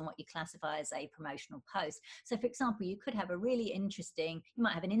depends on what you classify as a promotional post. So for example, you could have a really interesting, you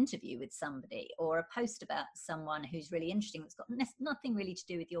might have an interview with somebody or a post about someone who's really interesting that's got nothing really to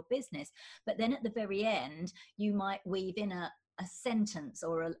do with your business. But then at the very end, you might weave in a sentence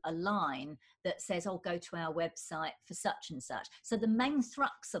or a line that says, oh, go to our website for such and such. So the main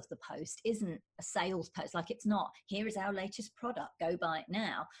thrust of the post isn't a sales post. Like, it's not, here is our latest product, go buy it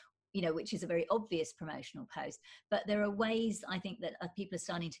now, you know, which is a very obvious promotional post. But there are ways, I think, that people are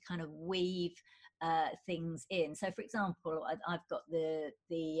starting to kind of weave things in. So for example, I've got the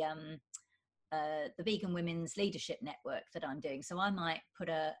Vegan Women's Leadership Network that I'm doing. So I might put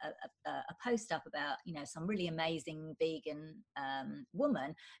a post up about, you know, some really amazing vegan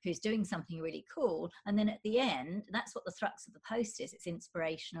woman who's doing something really cool. And then at the end, that's what the thrust of the post is. It's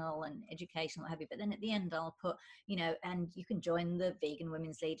inspirational and educational, what have you. But then at the end, I'll put, you know, and you can join the Vegan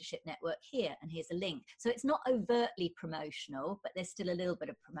Women's Leadership Network here. And here's a link. So it's not overtly promotional, but there's still a little bit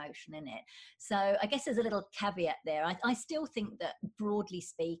of promotion in it. So I guess there's a little caveat there. I still think that, broadly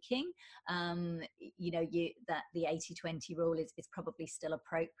speaking, you know, that the 80-20 rule is probably still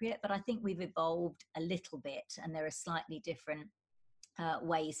appropriate, but I think we've evolved a little bit, and there are slightly different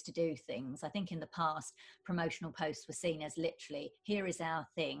ways to do things. I think in the past, promotional posts were seen as literally, here is our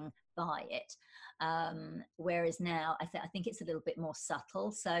thing, buy it. Whereas now, I think it's a little bit more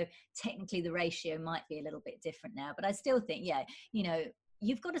subtle. So technically the ratio might be a little bit different now, but I still think, yeah, you know,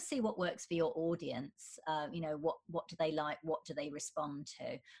 you've got to see what works for your audience. You know, what do they like? What do they respond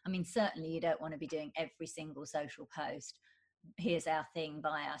to? I mean, certainly you don't want to be doing every single social post, here's our thing,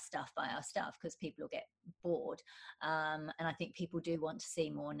 buy our stuff, because people will get bored. And I think people do want to see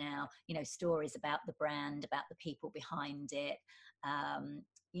more now, you know, stories about the brand, about the people behind it.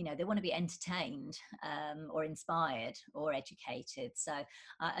 You know, they want to be entertained or inspired or educated. So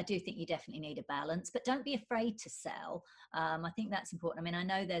I do think you definitely need a balance, but don't be afraid to sell. I think that's important. I mean, I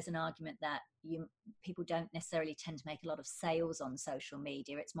know there's an argument that people don't necessarily tend to make a lot of sales on social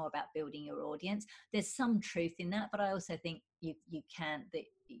media. It's more about building your audience. There's some truth in that, but I also think you can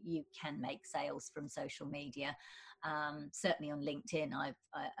make sales from social media. Certainly on LinkedIn,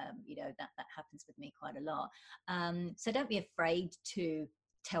 you know, that happens with me quite a lot. So don't be afraid to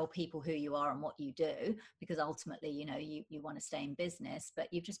tell people who you are and what you do, because ultimately, you know, you want to stay in business, but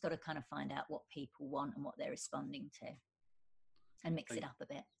you've just got to kind of find out what people want and what they're responding to, and mix it up a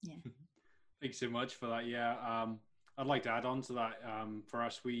bit. Yeah. Thanks so much for that. Yeah. I'd like to add on to that. For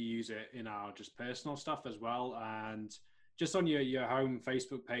us, we use it in our just personal stuff as well. And just on your home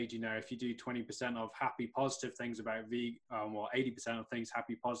Facebook page, you know, if you do 20% of happy, positive things about vegan, or 80% of things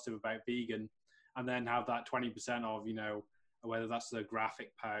happy, positive about vegan, and then have that 20% of, you know, whether that's the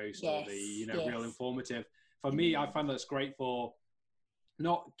graphic post or the, you know, real informative. For me, I find that's great for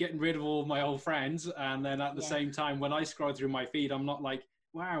not getting rid of all my old friends. And then at the same time, when I scroll through my feed, I'm not like,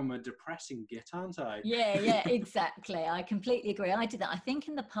 wow, I'm a depressing git, aren't I? Yeah, exactly. I completely agree. I did that. I think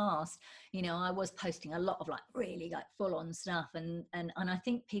in the past, you know, I was posting a lot of like really like full on stuff. And I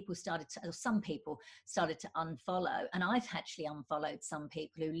think some people started to unfollow. And I've actually unfollowed some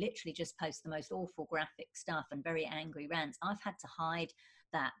people who literally just post the most awful graphic stuff and very angry rants. I've had to hide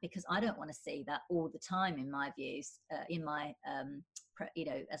that because I don't want to see that all the time in my views, you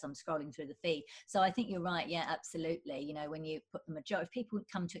know, as I'm scrolling through the feed. So I think you're right. Yeah, absolutely. You know, when you put the majority, if people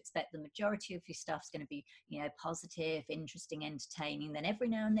come to expect the majority of your stuff's going to be, you know, positive, interesting, entertaining, then every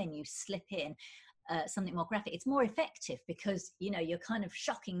now and then you slip in something more graphic, it's more effective because, you know, you're kind of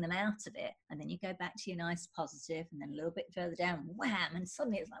shocking them out of it, and then you go back to your nice positive, and then a little bit further down, wham, and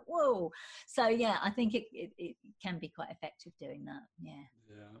suddenly it's like, whoa. So yeah, I think it can be quite effective doing that.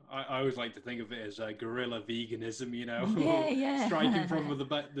 I always like to think of it as guerrilla veganism, you know, striking from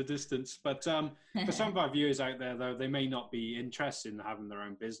the distance. But for some of our viewers out there, though, they may not be interested in having their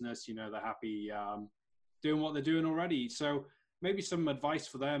own business. You know, they're happy doing what they're doing already. So maybe some advice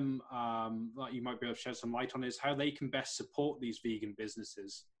for them that you might be able to shed some light on is how they can best support these vegan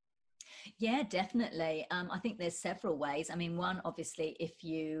businesses. Yeah, definitely. I think there's several ways. I mean, one, obviously, if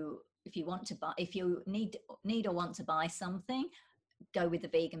you want to buy, if you need or want to buy something, go with the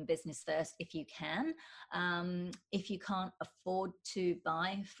vegan business first if you can. If you can't afford to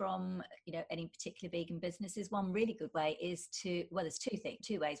buy from, any particular vegan businesses, one really good way is to, well, there's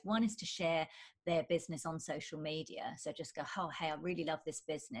two ways. One is to share their business on social media. So just go, oh, hey, I really love this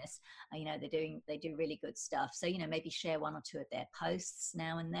business. They do really good stuff. So, maybe share one or two of their posts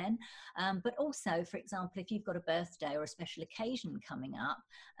now and then. But also, for example, if you've got a birthday or a special occasion coming up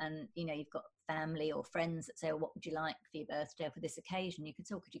and, you've got family or friends that say, well, what would you like for your birthday or for this occasion? You could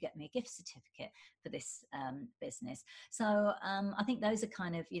say, oh, could you get me a gift certificate for this business? So I think those are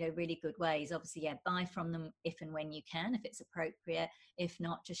kind of, really good ways. Obviously, buy from them if and when you can, if it's appropriate. If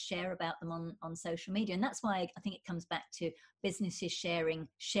not, just share about them on social media. And that's why I think it comes back to businesses sharing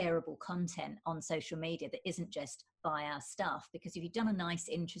shareable content on social media that isn't just buy our stuff. Because if you've done a nice,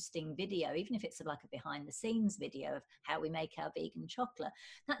 interesting video, even if it's like a behind the scenes video of how we make our vegan chocolate,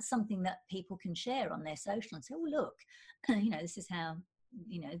 that's something that people can share on their social and say, oh, look, this is how,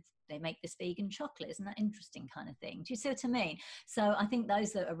 they make this vegan chocolate. Isn't that interesting, kind of thing? Do you see what I mean? So I think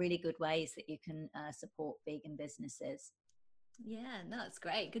those are really good ways that you can support vegan businesses. Yeah, no, it's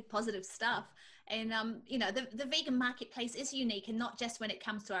great. Good positive stuff. And, the vegan marketplace is unique, and not just when it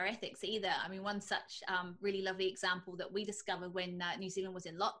comes to our ethics either. I mean, one such really lovely example that we discovered when New Zealand was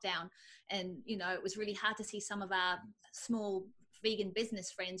in lockdown, and, it was really hard to see some of our small vegan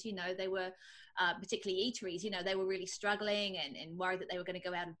business friends, they were particularly eateries, they were really struggling and worried that they were going to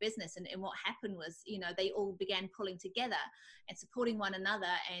go out of business. And what happened was, they all began pulling together and supporting one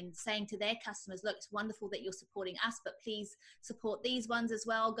another and saying to their customers, look, it's wonderful that you're supporting us, but please support these ones as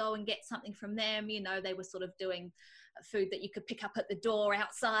well. Go and get something from them. They were sort of doing food that you could pick up at the door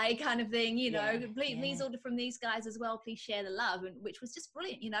outside kind of thing, please order from these guys as well. Please share the love, and which was just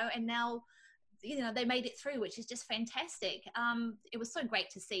brilliant, and now they made it through, which is just fantastic. It was so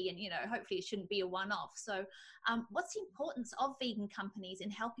great to see, and hopefully it shouldn't be a one-off. So what's the importance of vegan companies in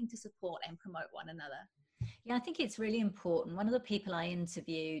helping to support and promote one another? Yeah, I think it's really important. One of the people I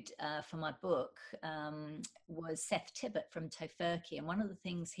interviewed for my book was Seth Tibbott from Tofurky. And one of the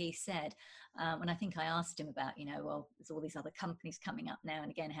things he said, when I think I asked him about, well, there's all these other companies coming up now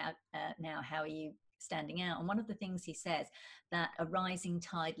and again, how are you standing out? And one of the things he says, that a rising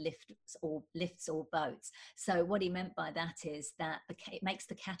tide lifts all boats. So what he meant by that is that it makes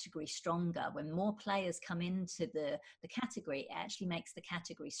the category stronger. When more players come into the category, it actually makes the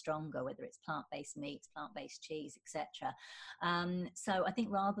category stronger, whether it's plant-based meats, plant-based cheese, etc. So I think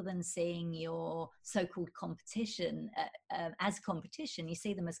rather than seeing your so-called competition as competition, you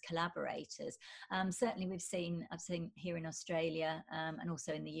see them as collaborators. Certainly I've seen here in Australia and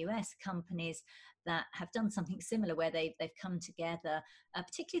also in the US, companies that have done something similar where they've come together,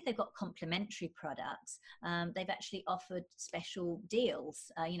 particularly if they've got complementary products. They've actually offered special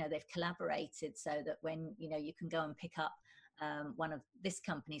deals. They've collaborated so that when, you can go and pick up one of this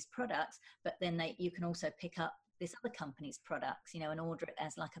company's products, but then you can also pick up this other company's products, and order it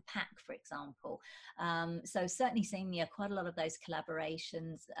as like a pack, for example. So certainly seeing quite a lot of those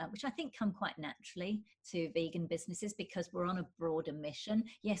collaborations, which I think come quite naturally to vegan businesses because we're on a broader mission.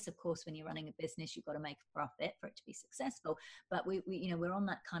 Yes, of course, when you're running a business, you've got to make a profit for it to be successful, but we're on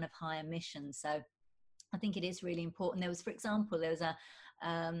that kind of higher mission. So I think it is really important. For example, there was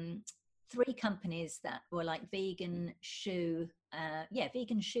 3 companies that were like vegan shoe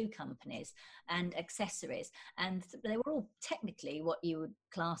companies and accessories, and they were all technically what you would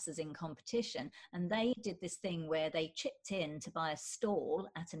class as in competition. And they did this thing where they chipped in to buy a stall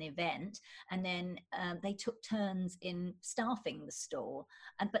at an event, and then they took turns in staffing the stall.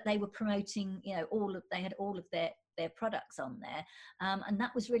 But they were promoting, they had all of their products on there, and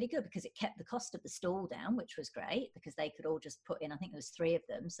that was really good because it kept the cost of the stall down, which was great because they could all just put in, I think there was 3 of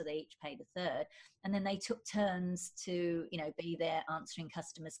them, so they each paid a third, and then they took turns to be there answering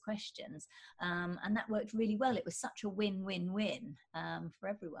customers' questions, and that worked really well. It was such a win-win-win for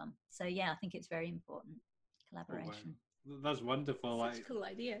everyone. So I think it's very important, collaboration. Oh, wow. That's wonderful. Such a cool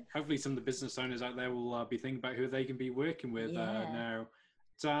idea. Hopefully some of the business owners out there will be thinking about who they can be working with now.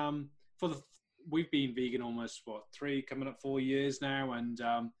 We've been vegan almost coming up 4 years now, and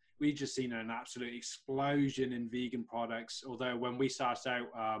we've just seen an absolute explosion in vegan products. Although when we started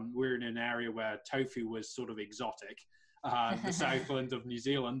out, we're in an area where tofu was sort of exotic, the Southland of New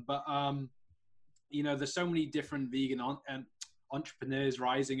Zealand. But there's so many different vegan entrepreneurs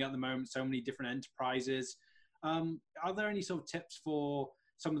rising at the moment, so many different enterprises. Are there any sort of tips for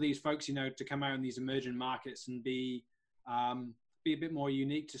some of these folks, to come out in these emerging markets and be a bit more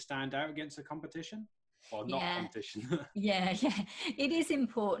unique to stand out against the competition? or not Yeah. competition. Yeah, it is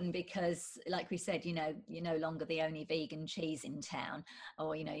important because, like we said, you're no longer the only vegan cheese in town,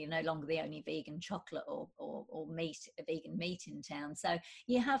 or you're no longer the only vegan chocolate or meat, vegan meat in town. So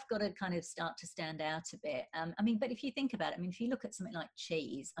you have got to kind of start to stand out a bit. But if you think about it, if you look at something like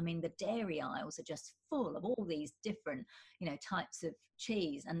cheese, the dairy aisles are just full of all these different types of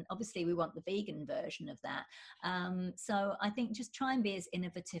cheese, and obviously we want the vegan version of that. So I think just try and be as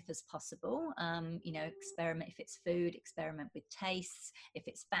innovative as possible. Experiment. If it's food, experiment with tastes. If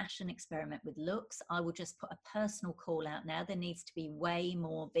it's fashion, experiment with looks. I will just put a personal call out now. There needs to be way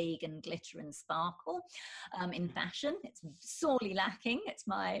more vegan glitter and sparkle in fashion. It's sorely lacking. It's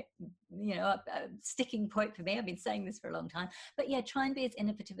my a sticking point for me. I've been saying this for a long time. But yeah, try and be as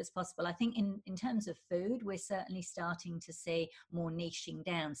innovative as possible. I think in terms of food, we're certainly starting to see more niching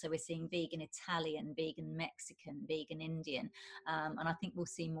down. So we're seeing vegan Italian, vegan Mexican, vegan Indian, and I think we'll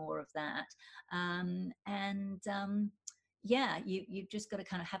see more of that. You've just got to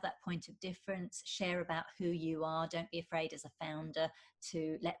kind of have that point of difference, share about who you are. Don't be afraid as a founder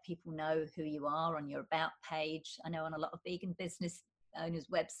to let people know who you are on your about page. I know on a lot of vegan business owners'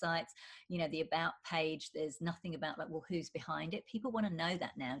 websites, the about page, there's nothing about like, well, who's behind it. People want to know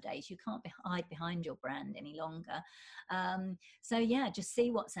that nowadays. You can't hide behind your brand any longer. Just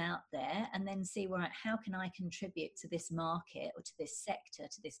see what's out there, and then see how can I contribute to this market or to this sector,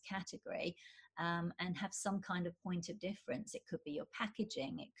 to this category, and have some kind of point of difference. It could be your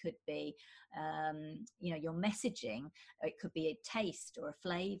packaging, it could be your messaging, or it could be a taste or a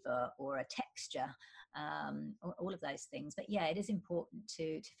flavor or a texture, all of those things. But yeah, it is important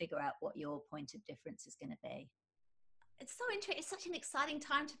to figure out what your point of difference is going to be. It's so interesting. It's such an exciting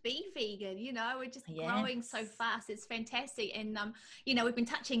time to be vegan. We're just growing so fast. It's fantastic. And, we've been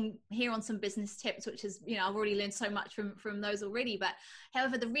touching here on some business tips, which is, I've already learned so much from those already. But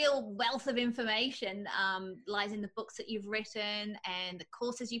however, the real wealth of information lies in the books that you've written and the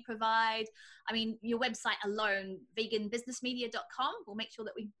courses you provide. Your website alone, veganbusinessmedia.com, we'll make sure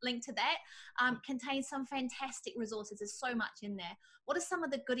that we link to that, contains some fantastic resources. There's so much in there. What are some of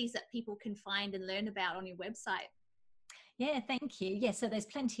the goodies that people can find and learn about on your website? Yeah, thank you. Yeah, so there's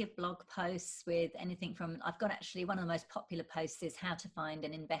plenty of blog posts with anything from, I've got actually one of the most popular posts is how to find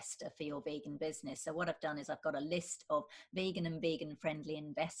an investor for your vegan business. So what I've done is I've got a list of vegan and vegan friendly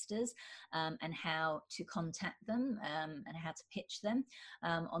investors, and how to contact them, and how to pitch them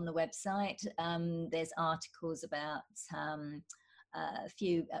on the website. There's articles about a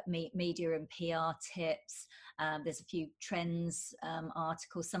few media and PR tips. There's a few trends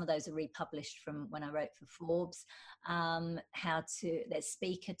articles. Some of those are republished from when I wrote for Forbes. There's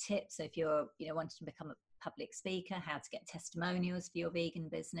speaker tips. So if you're wanting to become a public speaker, how to get testimonials for your vegan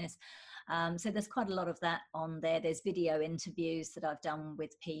business. So there's quite a lot of that on there. There's video interviews that I've done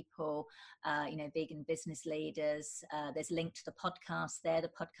with people, vegan business leaders. There's a link to the podcast there. The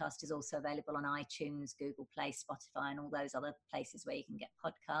podcast is also available on iTunes, Google Play, Spotify, and all those other places where you can get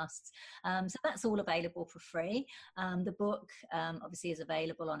podcasts. So that's all available for free. The book obviously is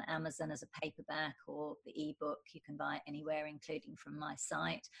available on Amazon as a paperback, or the ebook you can buy anywhere, including from my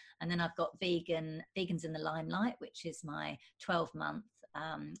site. And then I've got Vegans in the Limelight, which is my 12-month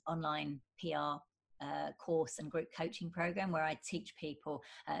online PR course and group coaching program, where I teach people,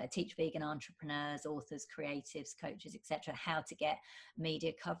 teach vegan entrepreneurs, authors, creatives, coaches, etc., how to get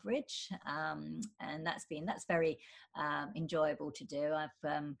media coverage, and that's very enjoyable to do.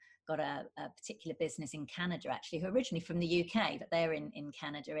 I've got a particular business in Canada, actually, who are originally from the UK, but they're in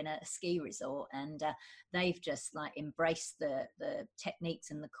Canada in a ski resort, and they've just like embraced the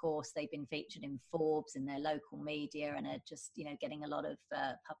techniques in the course. They've been featured in Forbes, in their local media, and are just getting a lot of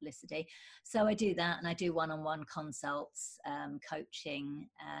publicity. So I do that, and I do one-on-one consults, coaching,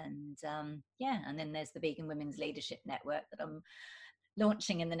 and and then there's the Vegan Women's Leadership Network that I'm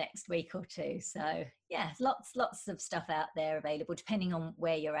launching in the next week or two. So yeah, lots of stuff out there available, depending on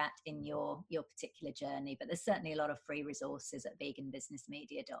where you're at in your particular journey. But there's certainly a lot of free resources at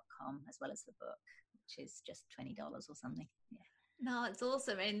veganbusinessmedia.com, as well as the book, which is just $20 or something. Yeah. No, it's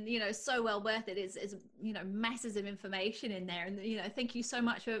awesome. And, so well worth it. Is masses of information in there. And, thank you so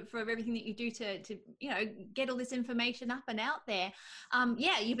much for everything that you do to get all this information up and out there.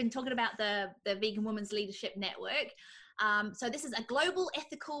 You've been talking about the Vegan Women's Leadership Network. So this is a global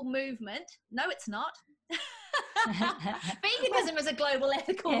ethical movement. No, it's not. Veganism is a global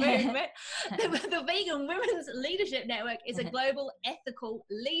ethical movement. The Vegan Women's Leadership Network is a global ethical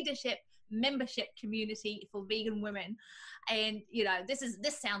leadership membership community for vegan women. And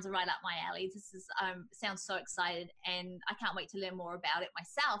this sounds right up my alley. This is sounds so excited, and I can't wait to learn more about it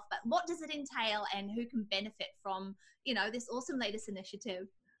myself. But what does it entail, and who can benefit from this awesome latest initiative?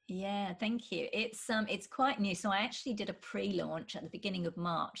 Yeah, thank you. It's quite new. So I actually did a pre-launch at the beginning of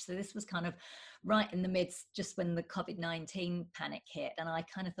March. So this was kind of right in the midst, just when the COVID-19 panic hit. And I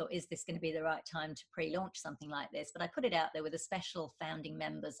kind of thought, is this going to be the right time to pre-launch something like this? But I put it out there with a special founding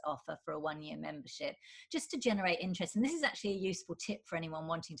members offer for a 1-year membership, just to generate interest. And this is actually a useful tip for anyone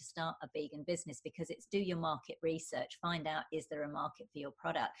wanting to start a vegan business, because it's do your market research, find out, is there a market for your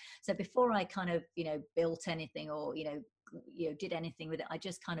product? So before I kind of, built anything, or, did anything with it, I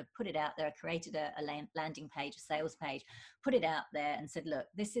just kind of put it out there. I created a landing page, a sales page, put it out there and said, look,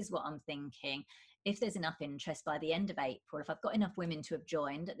 this is what I'm thinking. If there's enough interest by the end of April, if I've got enough women to have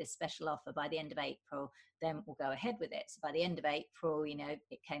joined at this special offer by the end of April, then we'll go ahead with it. So by the end of April,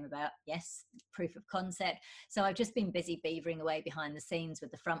 it came about, yes, proof of concept. So I've just been busy beavering away behind the scenes with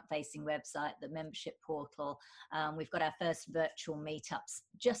the front-facing website, the membership portal. We've got our first virtual meetups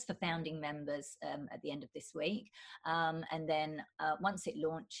just for founding members at the end of this week. And then once it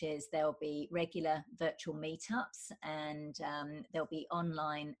launches, there'll be regular virtual meetups, and there'll be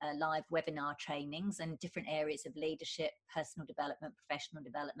online live webinar trainings and different areas of leadership, personal development, professional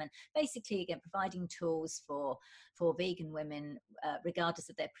development, basically, again, providing tools for vegan women, regardless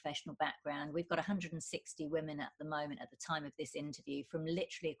of their professional background. We've got 160 women at the moment, at the time of this interview, from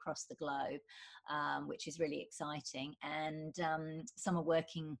literally across the globe, which is really exciting. And some are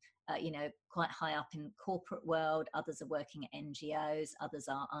working quite high up in corporate world, others are working at NGOs, others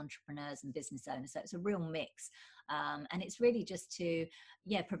are entrepreneurs and business owners. So it's a real mix. And it's really just to,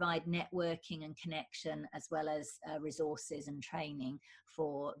 provide networking and connection, as well as resources and training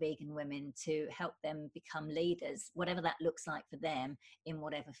for vegan women to help them become leaders, whatever that looks like for them in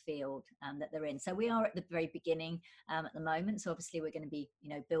whatever field that they're in. So we are at the very beginning at the moment. So obviously we're going to be,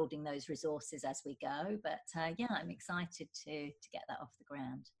 building those resources as we go. But I'm excited to get that off the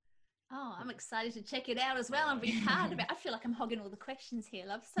ground. Oh, I'm excited to check it out as well and be part of it. I feel like I'm hogging all the questions here,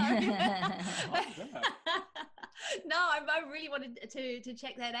 love. So no, I really wanted to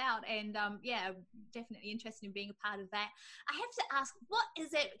check that out, and definitely interested in being a part of that. I have to ask, what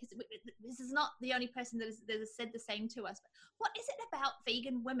is it? Because this is not the only person that has said the same to us. But what is it about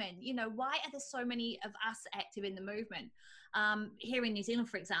vegan women? Why are there so many of us active in the movement? Here in New Zealand,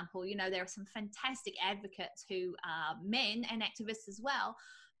 for example, there are some fantastic advocates who are men and activists as well.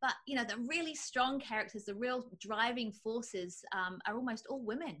 But, the really strong characters, the real driving forces are almost all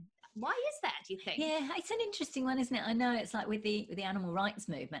women. Why is that, do you think? Yeah, it's an interesting one, isn't it? I know it's like with the animal rights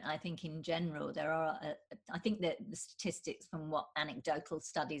movement. I think in general, there are, I think that the statistics from what anecdotal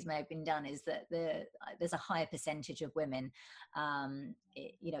studies may have been done is that there's a higher percentage of women,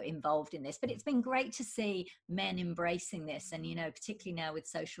 involved in this. But it's been great to see men embracing this. And, particularly now with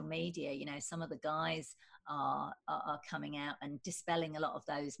social media, some of the guys are coming out and dispelling a lot of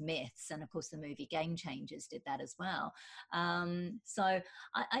those myths. And of course, the movie Game Changers did that as well. So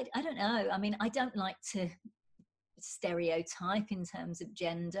I don't know. I mean, I don't like to stereotype in terms of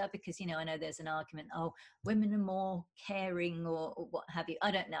gender, because I know there's an argument, women are more caring or what have you.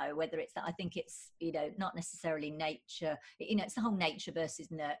 I don't know whether it's that. I think it's not necessarily nature, it's the whole nature versus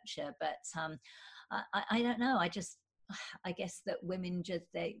nurture. But I don't know. I guess that women just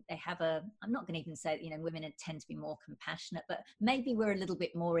they have I'm not going to even say that women tend to be more compassionate, but maybe we're a little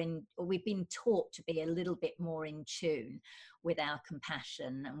bit more or we've been taught to be a little bit more in tune with our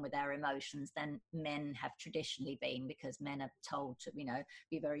compassion and with our emotions than men have traditionally been, because men are told to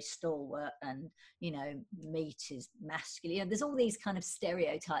be very stalwart and meat is masculine. There's all these kind of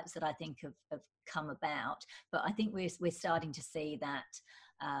stereotypes that I think have come about, but I think we're starting to see that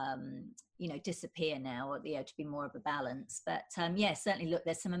disappear now, or to be more of a balance. But certainly, look,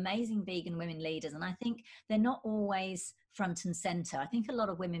 there's some amazing vegan women leaders, and I think they're not always front and center. I think a lot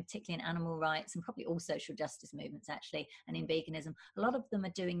of women, particularly in animal rights and probably all social justice movements actually, and in veganism, a lot of them are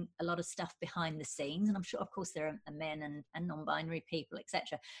doing a lot of stuff behind the scenes. And I'm sure, of course, there are men and non-binary people,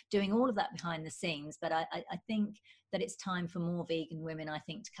 etc., doing all of that behind the scenes. But I think that it's time for more vegan women, I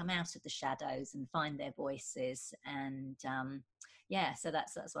think, to come out of the shadows and find their voices. And so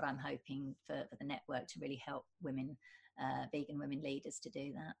that's what I'm hoping for the network, to really help women, vegan women leaders, to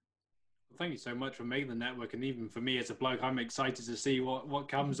do that. Well, thank you so much for making the network, and even for me as a bloke, I'm excited to see what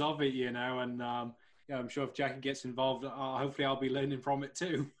comes of it, and I'm sure if Jackie gets involved, hopefully I'll be learning from it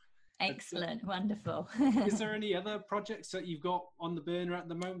too. Excellent. Wonderful. Is there any other projects that you've got on the burner at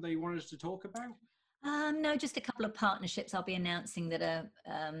the moment that you want us to talk about? No, just a couple of partnerships I'll be announcing that are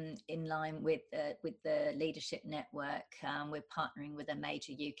in line with the Leadership Network. We're partnering with a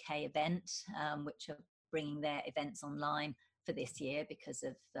major UK event, which are bringing their events online for this year because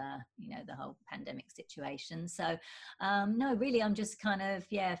of the whole pandemic situation. So no, really, I'm just kind of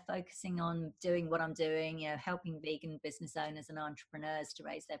focusing on doing what I'm doing, helping vegan business owners and entrepreneurs to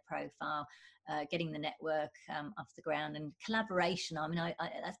raise their profile, getting the network off the ground, and collaboration. I mean,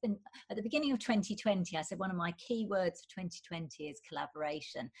 that's been at the beginning of 2020. I said one of my key words for 2020 is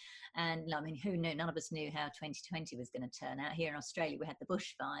collaboration. And I mean, who knew? None of us knew how 2020 was going to turn out. Here in Australia, we had the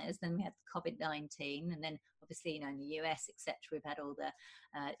bushfires, then we had the COVID-19, and then obviously, in the US, etc., we've had all the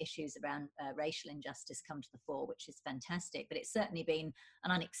issues around racial injustice come to the fore, which is fantastic. But it's certainly been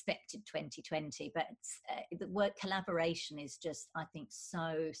an unexpected 2020. But the word collaboration is just, I think,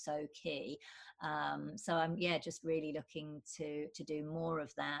 so key. So I'm just really looking to do more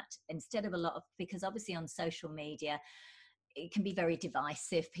of that instead of a lot of, because obviously on social media it can be very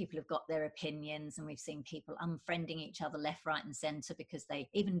divisive. People have got their opinions, and we've seen people unfriending each other left, right and center because they,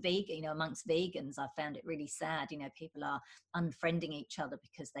 even vegan, amongst vegans, I found it really sad. People are unfriending each other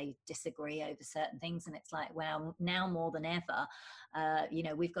because they disagree over certain things. And it's like, wow, now more than ever,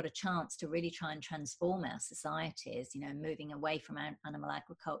 we've got a chance to really try and transform our societies, moving away from animal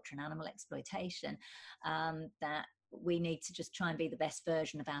agriculture and animal exploitation, that we need to just try and be the best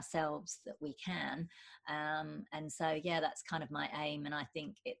version of ourselves that we can. And so, that's kind of my aim. And I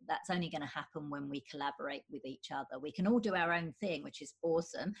think that's only going to happen when we collaborate with each other. We can all do our own thing, which is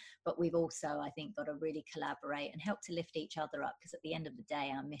awesome, but we've also, I think, got to really collaborate and help to lift each other up, because at the end of the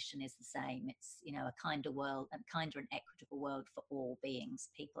day, our mission is the same. It's, a kinder world, and kinder and equitable world for all beings,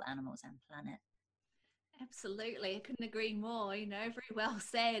 people, animals and planet. Absolutely. I couldn't agree more, very well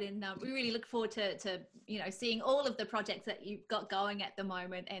said. And we really look forward to seeing all of the projects that you've got going at the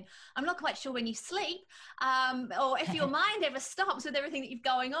moment. And I'm not quite sure when you sleep, or if your mind ever stops with everything that you've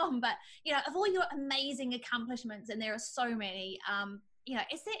going on, but, of all your amazing accomplishments, and there are so many,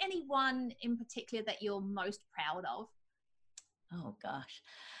 is there any one in particular that you're most proud of? Oh gosh,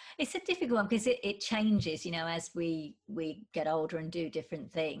 it's a difficult one because it changes, as we get older and do different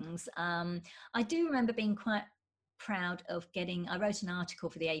things. I do remember being quite proud of I wrote an article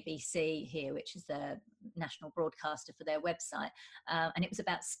for the ABC here, which is the national broadcaster, for their website, and it was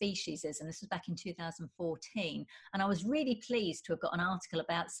about speciesism. This was back in 2014, and I was really pleased to have got an article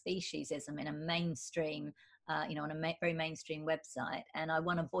about speciesism in a mainstream on a very mainstream website, and I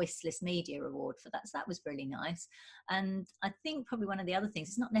won a Voiceless Media Award for that. So that was really nice. And I think probably one of the other things,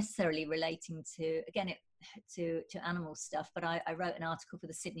 it's not necessarily relating to, again, to animal stuff, but I wrote an article for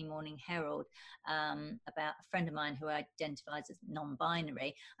the Sydney Morning Herald about a friend of mine who identifies as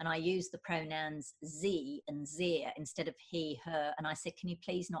non-binary, and I used the pronouns Z and Zir instead of he, her, and I said, can you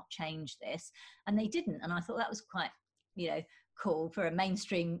please not change this? And they didn't, and I thought that was quite, cool for a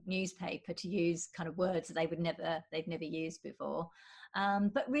mainstream newspaper to use kind of words that they've never used before.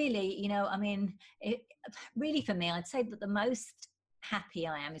 But really, really for me, I'd say that the most happy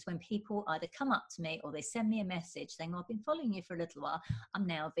I am is when people either come up to me or they send me a message saying, I've been following you for a little while, I'm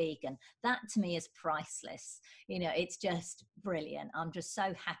now vegan. That to me is priceless. It's just brilliant. I'm just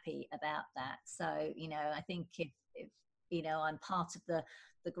so happy about that. So, I think if I'm part of the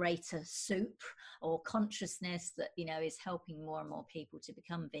greater soup or consciousness that, is helping more and more people to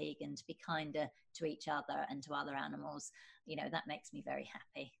become vegan, to be kinder to each other and to other animals, that makes me very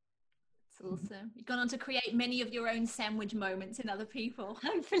happy. It's awesome. You've gone on to create many of your own sandwich moments in other people.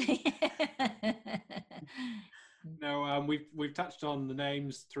 Hopefully. No, we've touched on the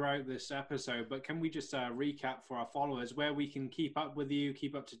names throughout this episode, but can we just recap for our followers where we can keep up with you,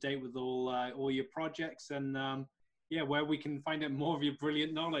 keep up to date with all your projects, and where we can find out more of your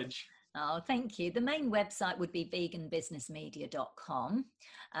brilliant knowledge? Oh, thank you. The main website would be veganbusinessmedia.com.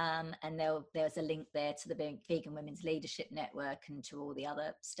 And there's a link there to the Vegan Women's Leadership Network and to all the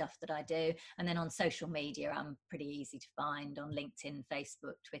other stuff that I do. And then on social media, I'm pretty easy to find on LinkedIn,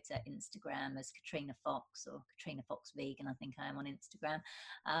 Facebook, Twitter, Instagram as Katrina Fox, or Katrina Fox Vegan, I think I am on Instagram.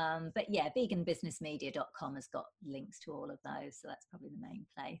 But veganbusinessmedia.com has got links to all of those. So that's probably the main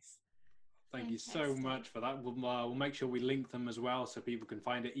place. Thank you so much for that. We'll make sure we link them as well so people can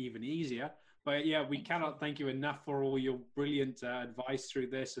find it even easier. But we cannot thank you enough for all your brilliant advice through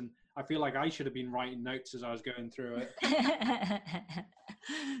this. And I feel like I should have been writing notes as I was going through it.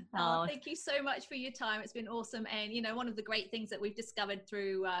 Thank you so much for your time. It's been awesome. And, one of the great things that we've discovered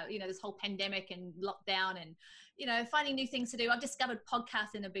through, this whole pandemic and lockdown and, finding new things to do. I've discovered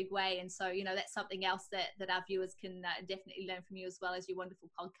podcasts in a big way. And so, that's something else that our viewers can definitely learn from you, as well as your wonderful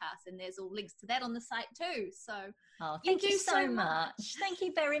podcast. And there's all links to that on the site too. So thank you so much. Thank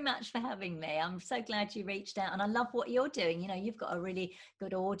you very much for having me. I'm so glad you reached out, and I love what you're doing. You've got a really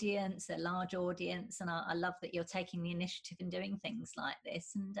good audience, a large audience, and I love that you're taking the initiative and doing things like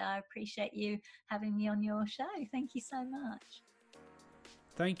this. And I appreciate you having me on your show. Thank you so much.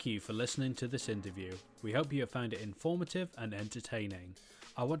 Thank you for listening to this interview. We hope you have found it informative and entertaining.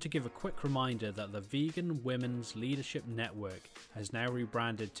 I want to give a quick reminder that the Vegan Women's Leadership Network has now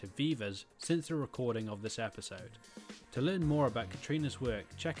rebranded to Vivas since the recording of this episode. To learn more about Katrina's work,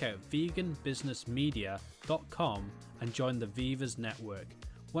 check out veganbusinessmedia.com and join the Vivas Network.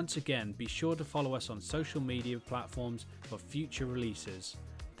 Once again, be sure to follow us on social media platforms for future releases.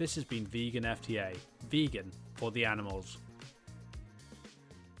 This has been Vegan FTA, vegan for the animals.